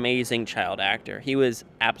was an amazing child actor. He was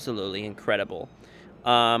absolutely incredible.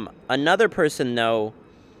 Another person, though,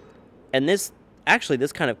 and this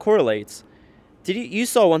kind of correlates. You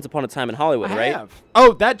saw Once Upon a Time in Hollywood, I right? have.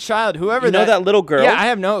 Oh, that child, whoever You know that little girl? Yeah, I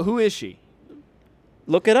have no. Who is she?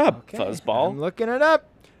 Look it up, Okay, fuzzball. I'm looking it up.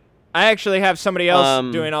 I actually have somebody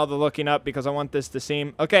else doing all the looking up because I want this to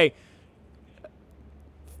seem okay.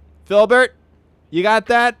 Filbert, you got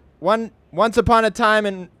that? Once Upon a Time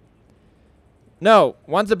in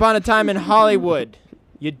Hollywood.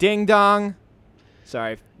 You ding dong.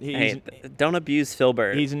 Sorry, Hey, don't abuse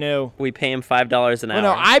Filbert. he's new. We pay him $5 an hour.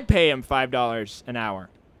 Well, no, I pay him $5 an hour.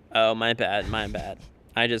 Oh, my bad.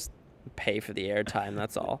 I just pay for the airtime.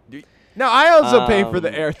 That's all. No, I also pay for the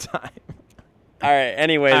airtime. All right.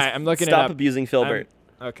 Anyways, All right, I'm looking it stop up. abusing Filbert.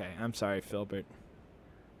 Okay, I'm sorry, Filbert.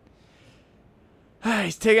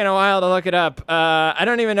 He's taking a while to look it up. I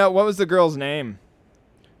don't even know. What was the girl's name?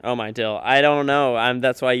 Oh my Dill. I don't know.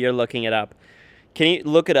 That's why you're looking it up. Can you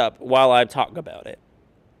look it up while I talk about it?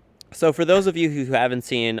 So for those of you who haven't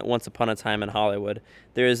seen Once Upon a Time in Hollywood,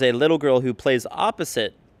 there is a little girl who plays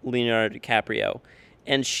opposite Leonardo DiCaprio.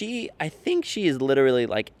 And I think she is literally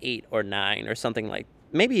like 8 or 9 or something, like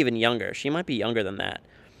maybe even younger. She might be younger than that.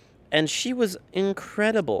 And she was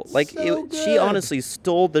incredible. She honestly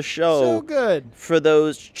stole the show. So good. For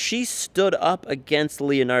those, she stood up against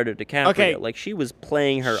Leonardo DiCaprio. Okay. Like she was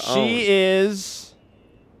playing her own. She is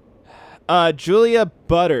Julia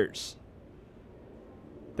Butters.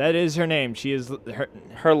 That is her name. She is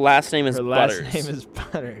Her last name is her Butters. last name is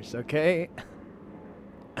Butters. Okay.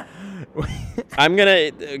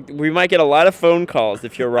 We might get a lot of phone calls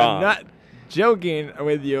if you're wrong. I'm not joking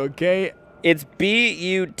with you. Okay. It's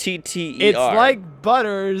Butter. It's like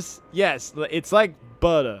Butters. Yes, it's like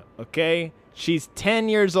butter. Okay. She's 10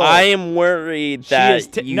 years old. I am worried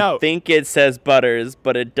that you think it says Butters,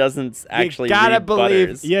 but it doesn't actually read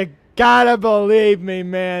Butters. You gotta believe me,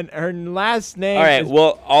 man. Her last name. All right.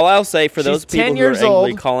 Well, all I'll say for those people 10 who are years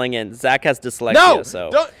angry old. calling in, Zach has dyslexia. So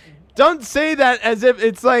don't say that as if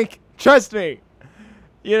it's like. Trust me.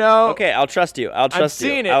 You know. Okay, I'll trust you. I'll trust you.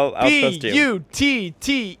 I've seen it. I'll trust you.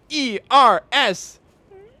 Butters.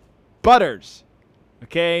 Butters.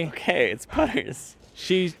 Okay. Okay, it's Butters.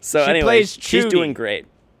 She anyways, plays she's Trudy. doing great.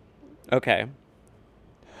 Okay.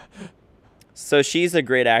 So she's a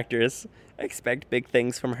great actress. Expect big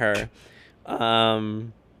things from her.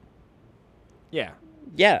 Yeah.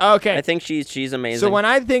 Yeah. Okay. I think she's amazing. So when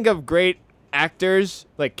I think of great actors,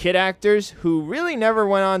 like kid actors, who really never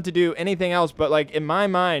went on to do anything else, but like in my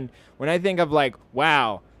mind, when I think of like,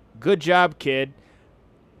 wow, good job, kid.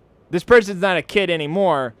 This person's not a kid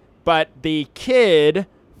anymore, but the kid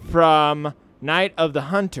from Night of the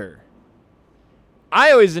Hunter.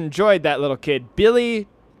 I always enjoyed that little kid, Billy.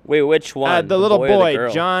 Wait, which one? The little boy, boy,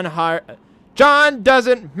 or the girl? John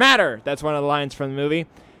doesn't matter. That's one of the lines from the movie.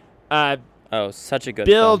 Oh, such a good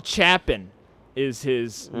Bill film. Chapin is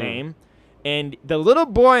his name. And the little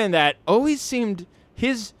boy in that always seemed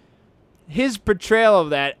his portrayal of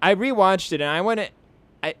that. I rewatched it and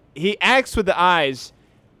he acts with the eyes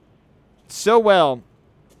so well,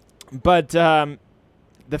 but the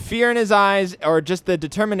fear in his eyes, or just the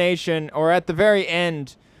determination, or at the very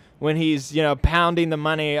end when he's pounding the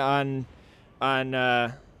money on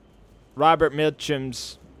Robert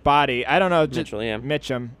Mitchum's body. I don't know, Mitchell, yeah.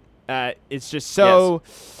 Mitchum. It's just so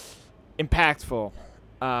impactful.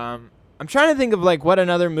 I'm trying to think of like what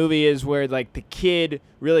another movie is where like the kid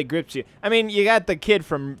really grips you. I mean, you got the kid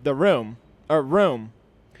from Room.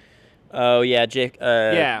 Oh yeah, Jake.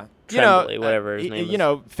 Yeah, Tremblay, whatever his name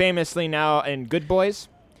is. Famously now in Good Boys.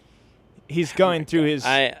 He's going through his.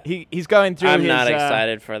 He's going through. I'm his, not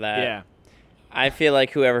excited for that. Yeah. I feel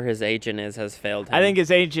like whoever his agent is has failed him. I think his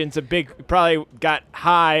agent's probably got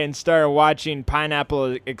high and started watching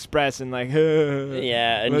Pineapple Express and like,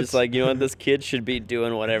 yeah, and just like, this kid should be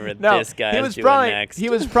doing whatever this guy is doing next. He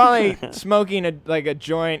was probably smoking a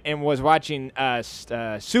joint and was watching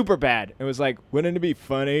Superbad. It was like, wouldn't it be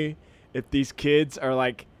funny if these kids are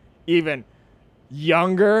like even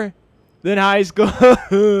younger than high school?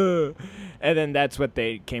 And then that's what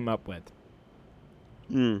they came up with.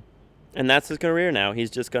 And that's his career now. He's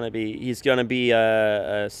gonna be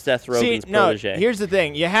Seth Rogen's protege. Here's the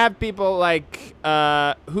thing: you have people like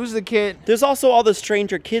who's the kid? There's also all the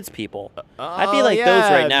Stranger Kids people. I feel like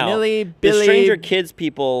those right now. Millie, the Billy. Stranger Kids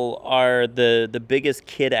people are the biggest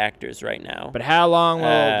kid actors right now. But how long will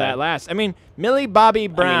that last? I mean, Millie Bobby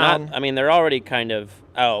Brown. I mean, they're already kind of.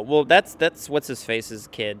 Oh well, that's what's his face's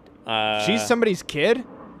kid. She's somebody's kid.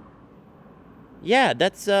 Yeah,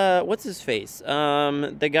 that's what's his face?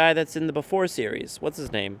 The guy that's in the Before series. What's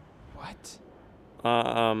his name? What?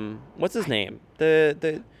 What's his name?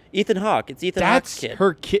 The Ethan Hawke. It's Ethan Hawke's kid. That's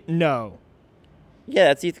her kid. No. Yeah,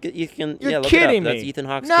 that's Ethan. You're yeah, look kidding it up. me. That's Ethan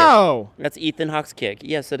Hawke's No. kid. That's Ethan Hawke's kid.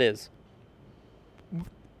 Yes, it is.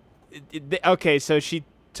 Okay, so she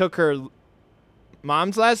took her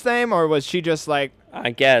mom's last name, or was she just like,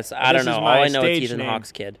 I guess. I don't This is know. my All I know is stage Ethan name.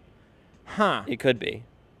 Hawke's kid. huh? It could be.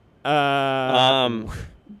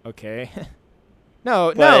 Okay.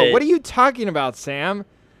 No. But- What are you talking about, Sam?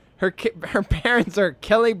 Her parents are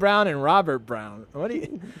Kelly Brown and Robert Brown.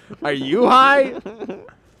 Are you high?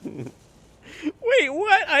 Wait,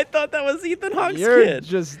 what? I thought that was Ethan Hawke's You're kid.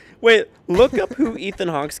 just. Wait, look up who Ethan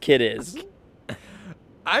Hawke's kid is.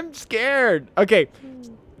 I'm scared. Okay.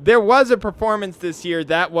 There was a performance this year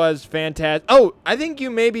that was fantastic. Oh, I think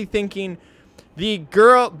you may be thinking the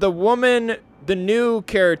woman, the new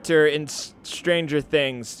character in Stranger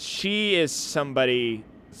Things. She is somebody's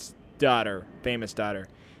daughter, famous daughter.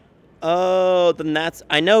 Oh, then that's.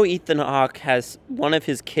 I know Ethan Hawke has one of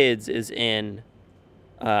his kids is in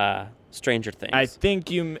Stranger Things. I think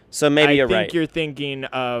you. So maybe you're I think right. you're thinking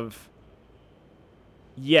of.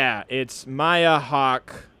 Yeah, it's Maya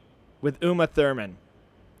Hawke with Uma Thurman.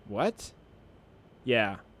 What?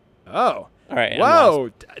 Yeah. Oh. All right. I'm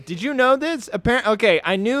Whoa. lost. Did you know this? Okay,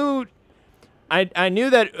 I knew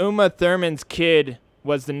that Uma Thurman's kid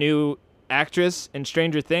was the new actress in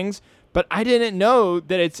Stranger Things, but I didn't know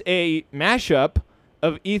that it's a mashup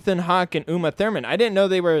of Ethan Hawke and Uma Thurman. I didn't know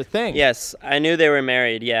they were a thing. Yes, I knew they were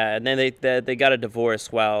married. Yeah, and then they got a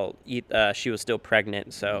divorce while she was still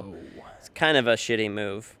pregnant. So it's kind of a shitty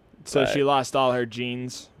move. So but- she lost all her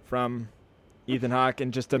genes from Ethan Hawke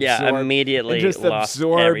and just absorbed. Yeah, immediately and just lost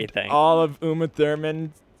absorbed everything. all of Uma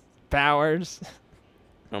Thurman's powers.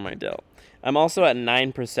 Oh my dill. I'm also at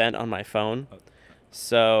 9% on my phone.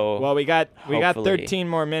 So Well, we got hopefully- 13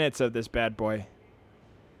 more minutes of this bad boy.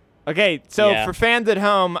 Okay, so Yeah. for fans at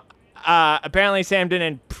home, apparently Sam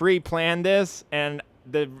didn't pre-plan this, and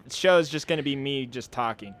the show is just going to be me just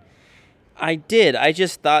talking. I did. I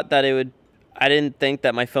just thought that it would. I didn't think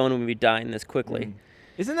that my phone would be dying this quickly.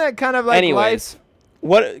 Isn't that kind of like Anyways, life?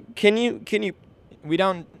 what can you We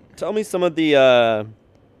don't. tell me some of the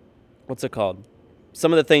what's it called?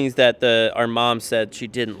 Some of the things that our mom said she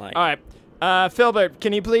didn't like. All right, Filbert,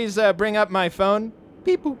 can you please bring up my phone?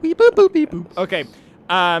 Beep boop beep boop boop beep boop. Okay.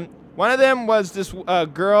 One of them was this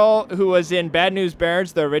girl who was in Bad News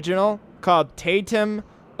Bears, the original, called Tatum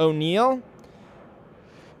O'Neal.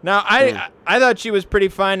 Now, I thought she was pretty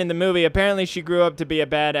fine in the movie. Apparently, she grew up to be a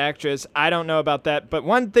bad actress. I don't know about that. But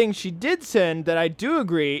one thing she did send that I do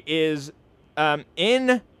agree is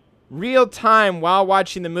in real time while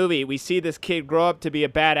watching the movie, we see this kid grow up to be a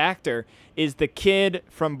bad actor, is the kid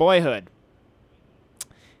from Boyhood.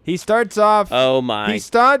 He starts off. Oh my! He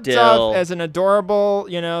starts dill. off as an adorable,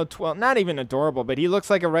 not even adorable, but he looks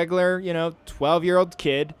like a regular, 12-year-old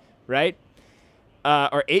kid, right?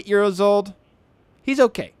 Or 8 years old. He's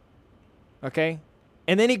okay. Okay?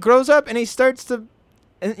 And then he grows up and he starts to,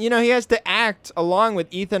 he has to act along with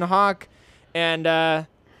Ethan Hawke and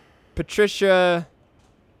Patricia,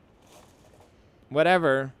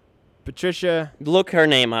 whatever. Patricia. Look her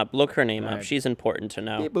name up. Look her name up. Alright. She's important to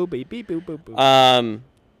know. Beep, boop, beep, beep, boop, boop, boop.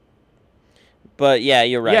 But yeah,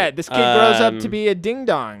 you're right. Yeah, this kid grows up to be a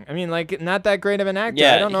ding-dong. I mean, like, not that great of an actor.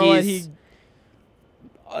 Yeah, I don't know what he...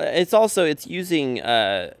 It's using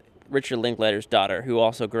Richard Linklater's daughter, who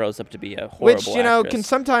also grows up to be a horrible Which, actress. can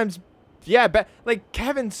sometimes... Yeah, but, like,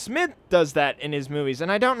 Kevin Smith does that in his movies,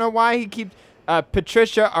 and I don't know why he keeps...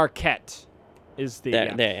 Patricia Arquette is the...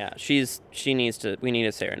 There, yeah. She needs to... We need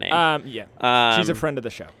to say her name. Yeah. She's a friend of the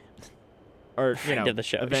show. Or, friend of the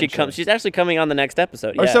show. eventually. She's actually coming on the next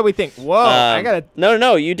episode. Or yeah. so we think. Whoa, I gotta...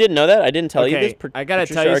 No, you didn't know that? I didn't tell you Okay, this. I gotta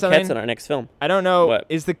Patricia tell you Arquette's something. in our next film. I don't know. What?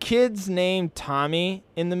 Is the kid's name Tommy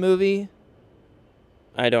in the movie?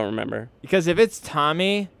 I don't remember. Because if it's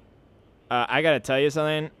Tommy, I gotta tell you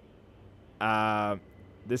something.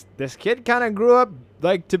 This kid kind of grew up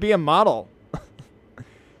like to be a model.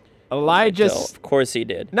 Elijah. So, of course he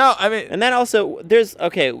did. No, I mean, And then also,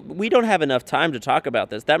 we don't have enough time to talk about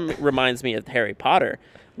this. That reminds me of Harry Potter.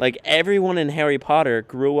 Like, everyone in Harry Potter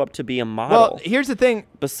grew up to be a model. well, here's the thing.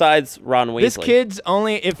 Besides Ron Weasley. This kid's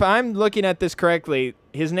only, if I'm looking at this correctly,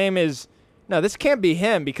 his name is, no, this can't be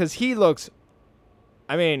him because he looks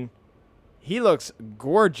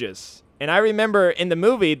gorgeous. And I remember in the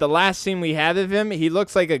movie, the last scene we have of him, he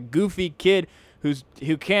looks like a goofy kid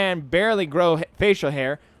who can barely grow facial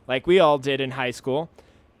hair, like we all did in high school,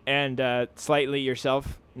 and slightly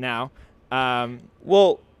yourself now.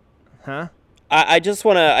 Well, Huh? I just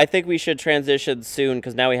want to... I think we should transition soon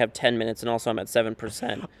because now we have 10 minutes and also I'm at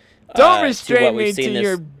 7%. Don't to restrain what we've me seen to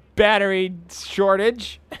your battery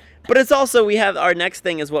shortage. But it's also, we have... Our next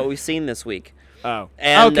thing is what we've seen this week. Oh.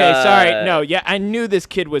 And, okay, sorry. No, yeah, I knew this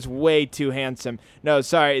kid was way too handsome. No,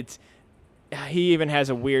 sorry. He even has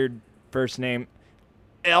a weird first name.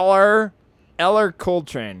 Eller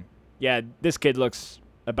Coltrane. Yeah, this kid looks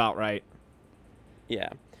about right. Yeah.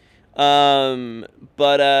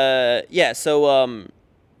 Yeah, so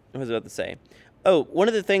what was I about to say? Oh, one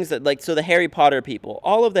of the things that, like, so the Harry Potter people,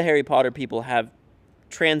 all of the Harry Potter people have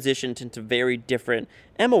transitioned into very different.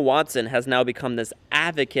 Emma Watson has now become this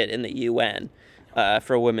advocate in the UN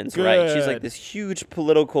for women's rights. She's like this huge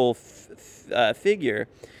political figure.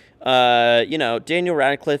 Daniel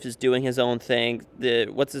Radcliffe is doing his own thing.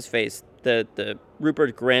 What's his face? The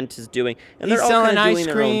Rupert Grint is doing, and He's they're all selling kind of ice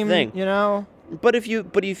doing cream, their own thing. you know. But if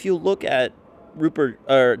you look at Rupert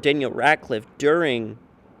or Daniel Radcliffe during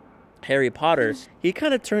Harry Potter, he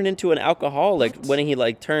kind of turned into an alcoholic when he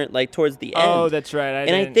turned towards the end. Oh, that's right.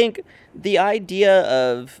 I think the idea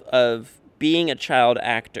of being a child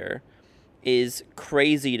actor is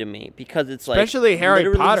crazy to me because it's especially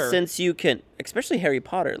Harry Potter. Especially Harry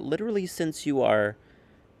Potter, literally since you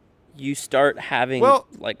start having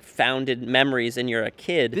founded memories and you're a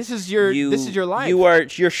kid. This is your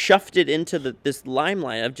life. You're shoved into this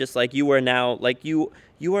limelight of just like you are now you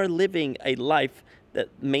are living a life that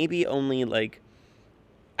maybe only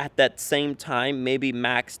at that same time maybe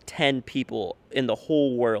max 10 people in the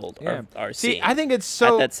whole world are seeing. See, I think it's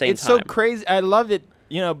so at that same it's time. so crazy. I love it,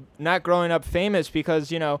 not growing up famous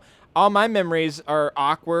because, all my memories are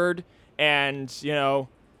awkward and,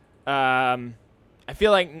 I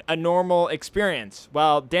feel like a normal experience.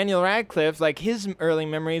 While Daniel Radcliffe, his early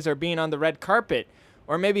memories are being on the red carpet,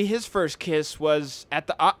 or maybe his first kiss was at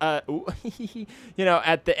the, at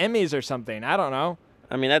the Emmys or something. I don't know.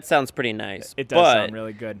 I mean, that sounds pretty nice. It does sound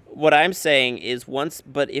really good. What I'm saying is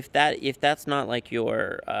if that's not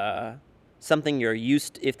your something you're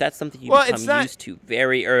used to, if that's something you become used to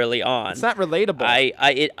very early on, it's not relatable.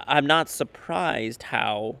 I'm not surprised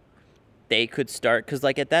how they could start, because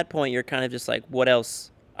at that point you're kind of just like, what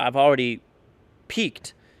else? I've already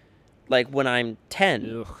peaked when I'm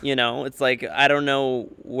 10. Ugh. It's I don't know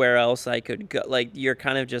where else I could go. You're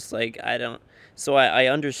kind of just I don't. So I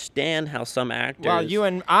understand how some actors you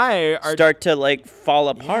and I start to fall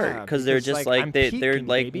apart because they're just they're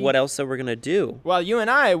baby. What else are we gonna do? Well, you and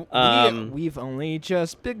I we've only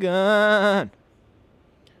just begun.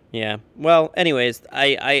 Yeah. Well, anyways,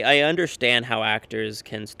 I understand how actors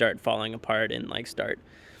can start falling apart and start,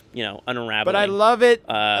 unraveling. But I love it.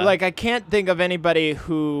 I can't think of anybody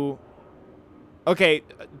who. Okay,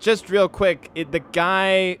 just real quick, the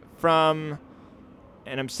guy from,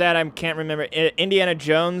 and I'm sad I can't remember, Indiana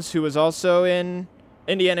Jones, who was also in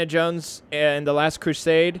Indiana Jones and The Last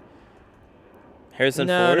Crusade. Harrison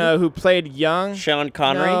Ford? No, who played young. Sean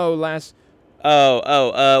Connery?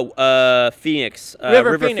 No, Phoenix.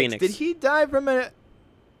 River Phoenix. Did he die from a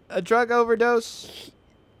drug overdose?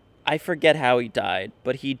 I forget how he died,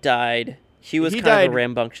 but he died. He was kind of a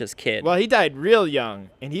rambunctious kid. Well, he died real young,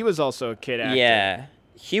 and he was also a kid actor. Yeah.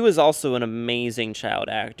 He was also an amazing child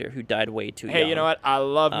actor who died way too young. Hey, you know what? I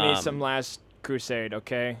love me some Last Crusade,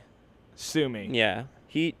 okay? Sue me. Yeah.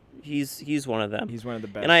 He's one of them. He's one of the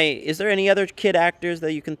best. And is there any other kid actors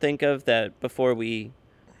that you can think of that before we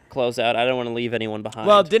close out? I don't want to leave anyone behind.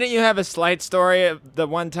 Well, didn't you have a slight story of the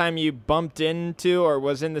one time you bumped into or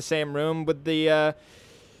was in the same room with the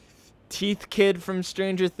teeth kid from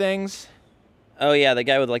Stranger Things? Oh, yeah, the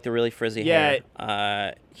guy with the really frizzy hair.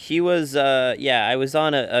 He was, I was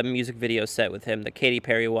on a music video set with him, the Katy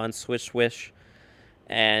Perry one, Swish Swish,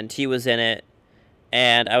 and he was in it,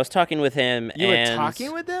 and I was talking with him. You were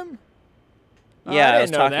talking with him? Yeah, I was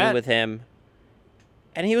talking with him.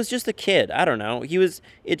 And he was just a kid. I don't know. You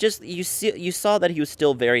saw that he was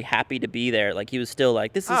still very happy to be there. He was still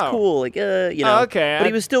this is cool. okay. But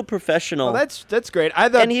he was still professional. Well, that's great. I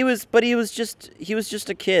thought. And he was just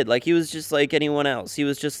a kid. He was just like anyone else. He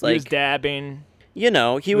was just he was dabbing. He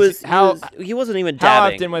wasn't even dabbing.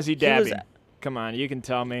 How often was he dabbing? Come on, you can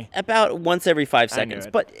tell me. About once every 5 seconds.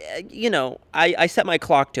 But I set my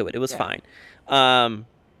clock to it. It was fine.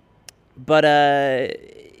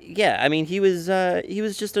 Yeah, I mean, he was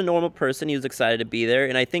just a normal person. He was excited to be there,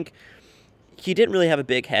 and I think he didn't really have a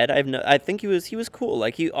big head. I think he was cool.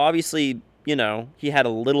 He obviously, he had a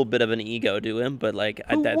little bit of an ego to him, but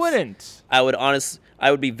who wouldn't? I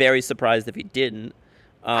would be very surprised if he didn't.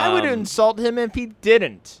 I would insult him if he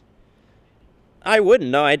didn't. I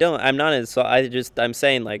wouldn't. No, I don't. I'm not insulted. I'm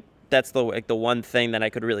saying that's the one thing that I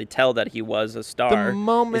could really tell that he was a star.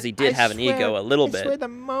 Is he did have an ego a little bit. I swear, the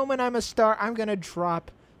moment I'm a star, I'm gonna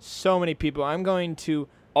drop so many people. I'm going to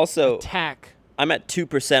attack. I'm at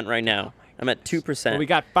 2% right now. I'm at 2%. Well, we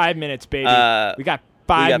got 5 minutes, baby. We got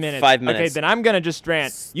got 5 minutes. 5 minutes. Okay, then I'm gonna just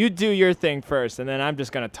rant. You do your thing first, and then I'm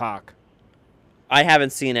just gonna talk. I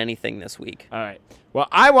haven't seen anything this week. All right. Well,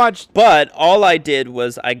 I watched. But all I did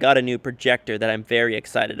was I got a new projector that I'm very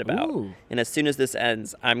excited about. Ooh. And as soon as this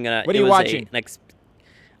ends, I'm gonna. What are you watching?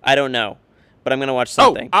 I don't know, but I'm gonna watch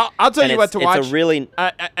something. I'll tell you what to watch. It's a really.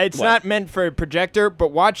 It's what? not meant for a projector,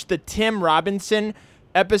 but watch the Tim Robinson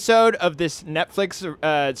episode of this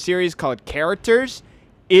Netflix series called Characters.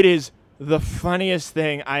 It is the funniest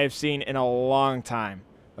thing I have seen in a long time.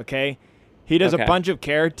 Okay, he does a bunch of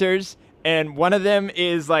characters, and one of them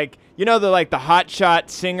is like, you know, the hotshot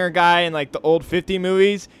singer guy in like the old 50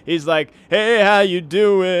 movies. He's like, "Hey, how you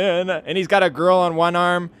doing?" And he's got a girl on one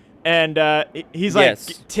arm, and he's like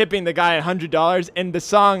tipping the guy $100. And the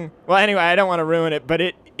song, well, anyway, I don't want to ruin it, but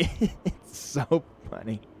it's so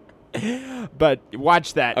funny. But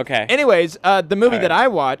watch that. Okay. Anyways, the movie that I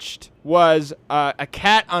watched was A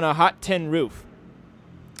Cat on a Hot Tin Roof.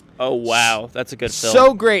 Oh wow, that's a good film.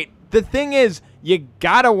 So great. The thing is, you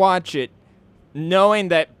gotta watch it knowing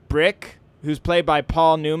that Brick, who's played by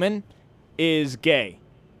Paul Newman, is gay.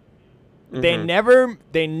 Mm-hmm.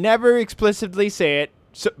 They never explicitly say it,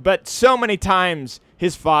 but so many times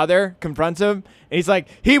his father confronts him, and he's like,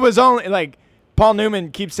 he was only like. Paul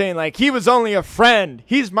Newman keeps saying, like, he was only a friend.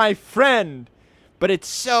 He's my friend. But it's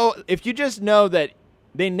so, if you just know that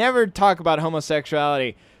they never talk about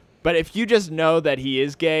homosexuality, but if you just know that he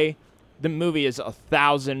is gay, the movie is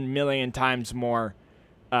 1,000 million times more,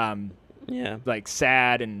 like,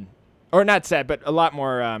 sad or not sad, but a lot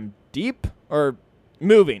more deep or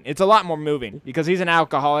moving. It's a lot more moving because he's an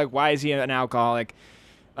alcoholic. Why is he an alcoholic?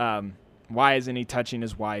 Why isn't he touching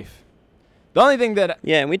his wife? The only thing that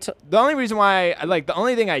the only reason why the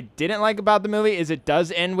only thing I didn't like about the movie is it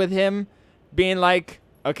does end with him being like,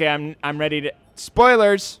 okay, I'm ready to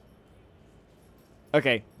spoilers.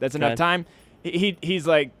 Okay, that's enough time. He's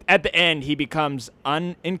like, at the end he becomes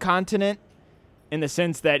incontinent in the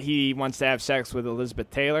sense that he wants to have sex with Elizabeth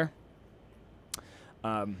Taylor.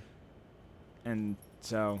 And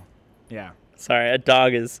so, yeah. Sorry, a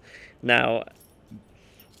dog is now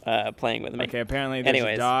playing with me. Okay, apparently there's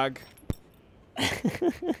a dog.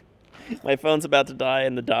 My phone's about to die,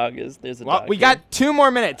 and there's a dog. Well, we got 2 more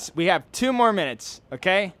minutes. We have 2 more minutes.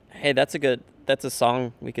 Okay. Hey, that's a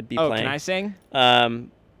song we could be playing. Oh, can I sing?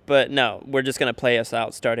 But no, we're just gonna play us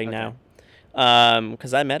out starting now.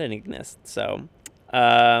 Because I'm editing this. So,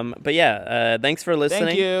 but yeah, thanks for listening.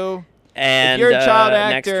 Thank you. And if you're a child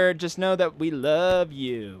actor, just know that we love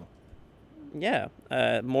you. Yeah,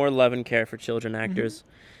 more love and care for children actors,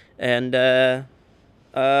 and.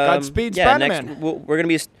 Godspeed, Spider-Man. We're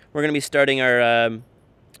gonna be starting our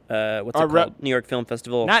what's it called? New York Film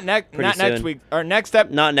Festival. Not next week. Our next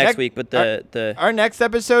Not next week, but our next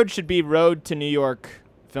episode should be Road to New York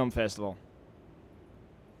Film Festival.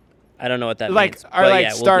 I don't know what that means.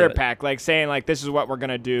 We'll starter pack, like saying like this is what we're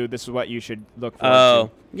gonna do. This is what you should look for.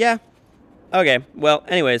 Oh, yeah. Okay. Well,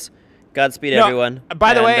 anyways, Godspeed, everyone.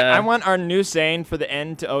 By the way, I want our new saying for the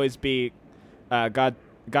end to always be,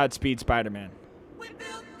 Godspeed, Spider-Man.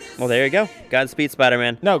 Well, there you go. Godspeed,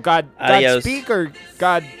 Spider-Man. No, Adios. Godspeak or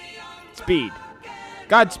Godspeed?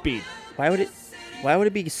 Godspeed. Why would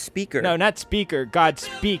it be speaker? No, not speaker.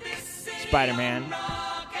 Godspeak, Spider-Man.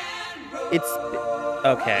 It's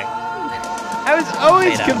okay. I was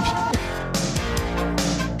always confused.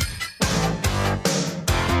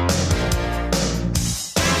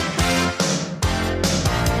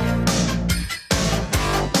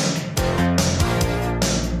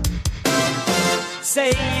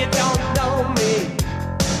 Say you don't know me,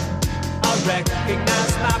 I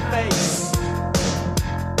recognize my face.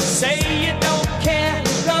 Say you don't care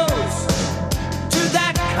who goes to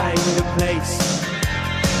that kind of place.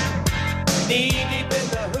 Need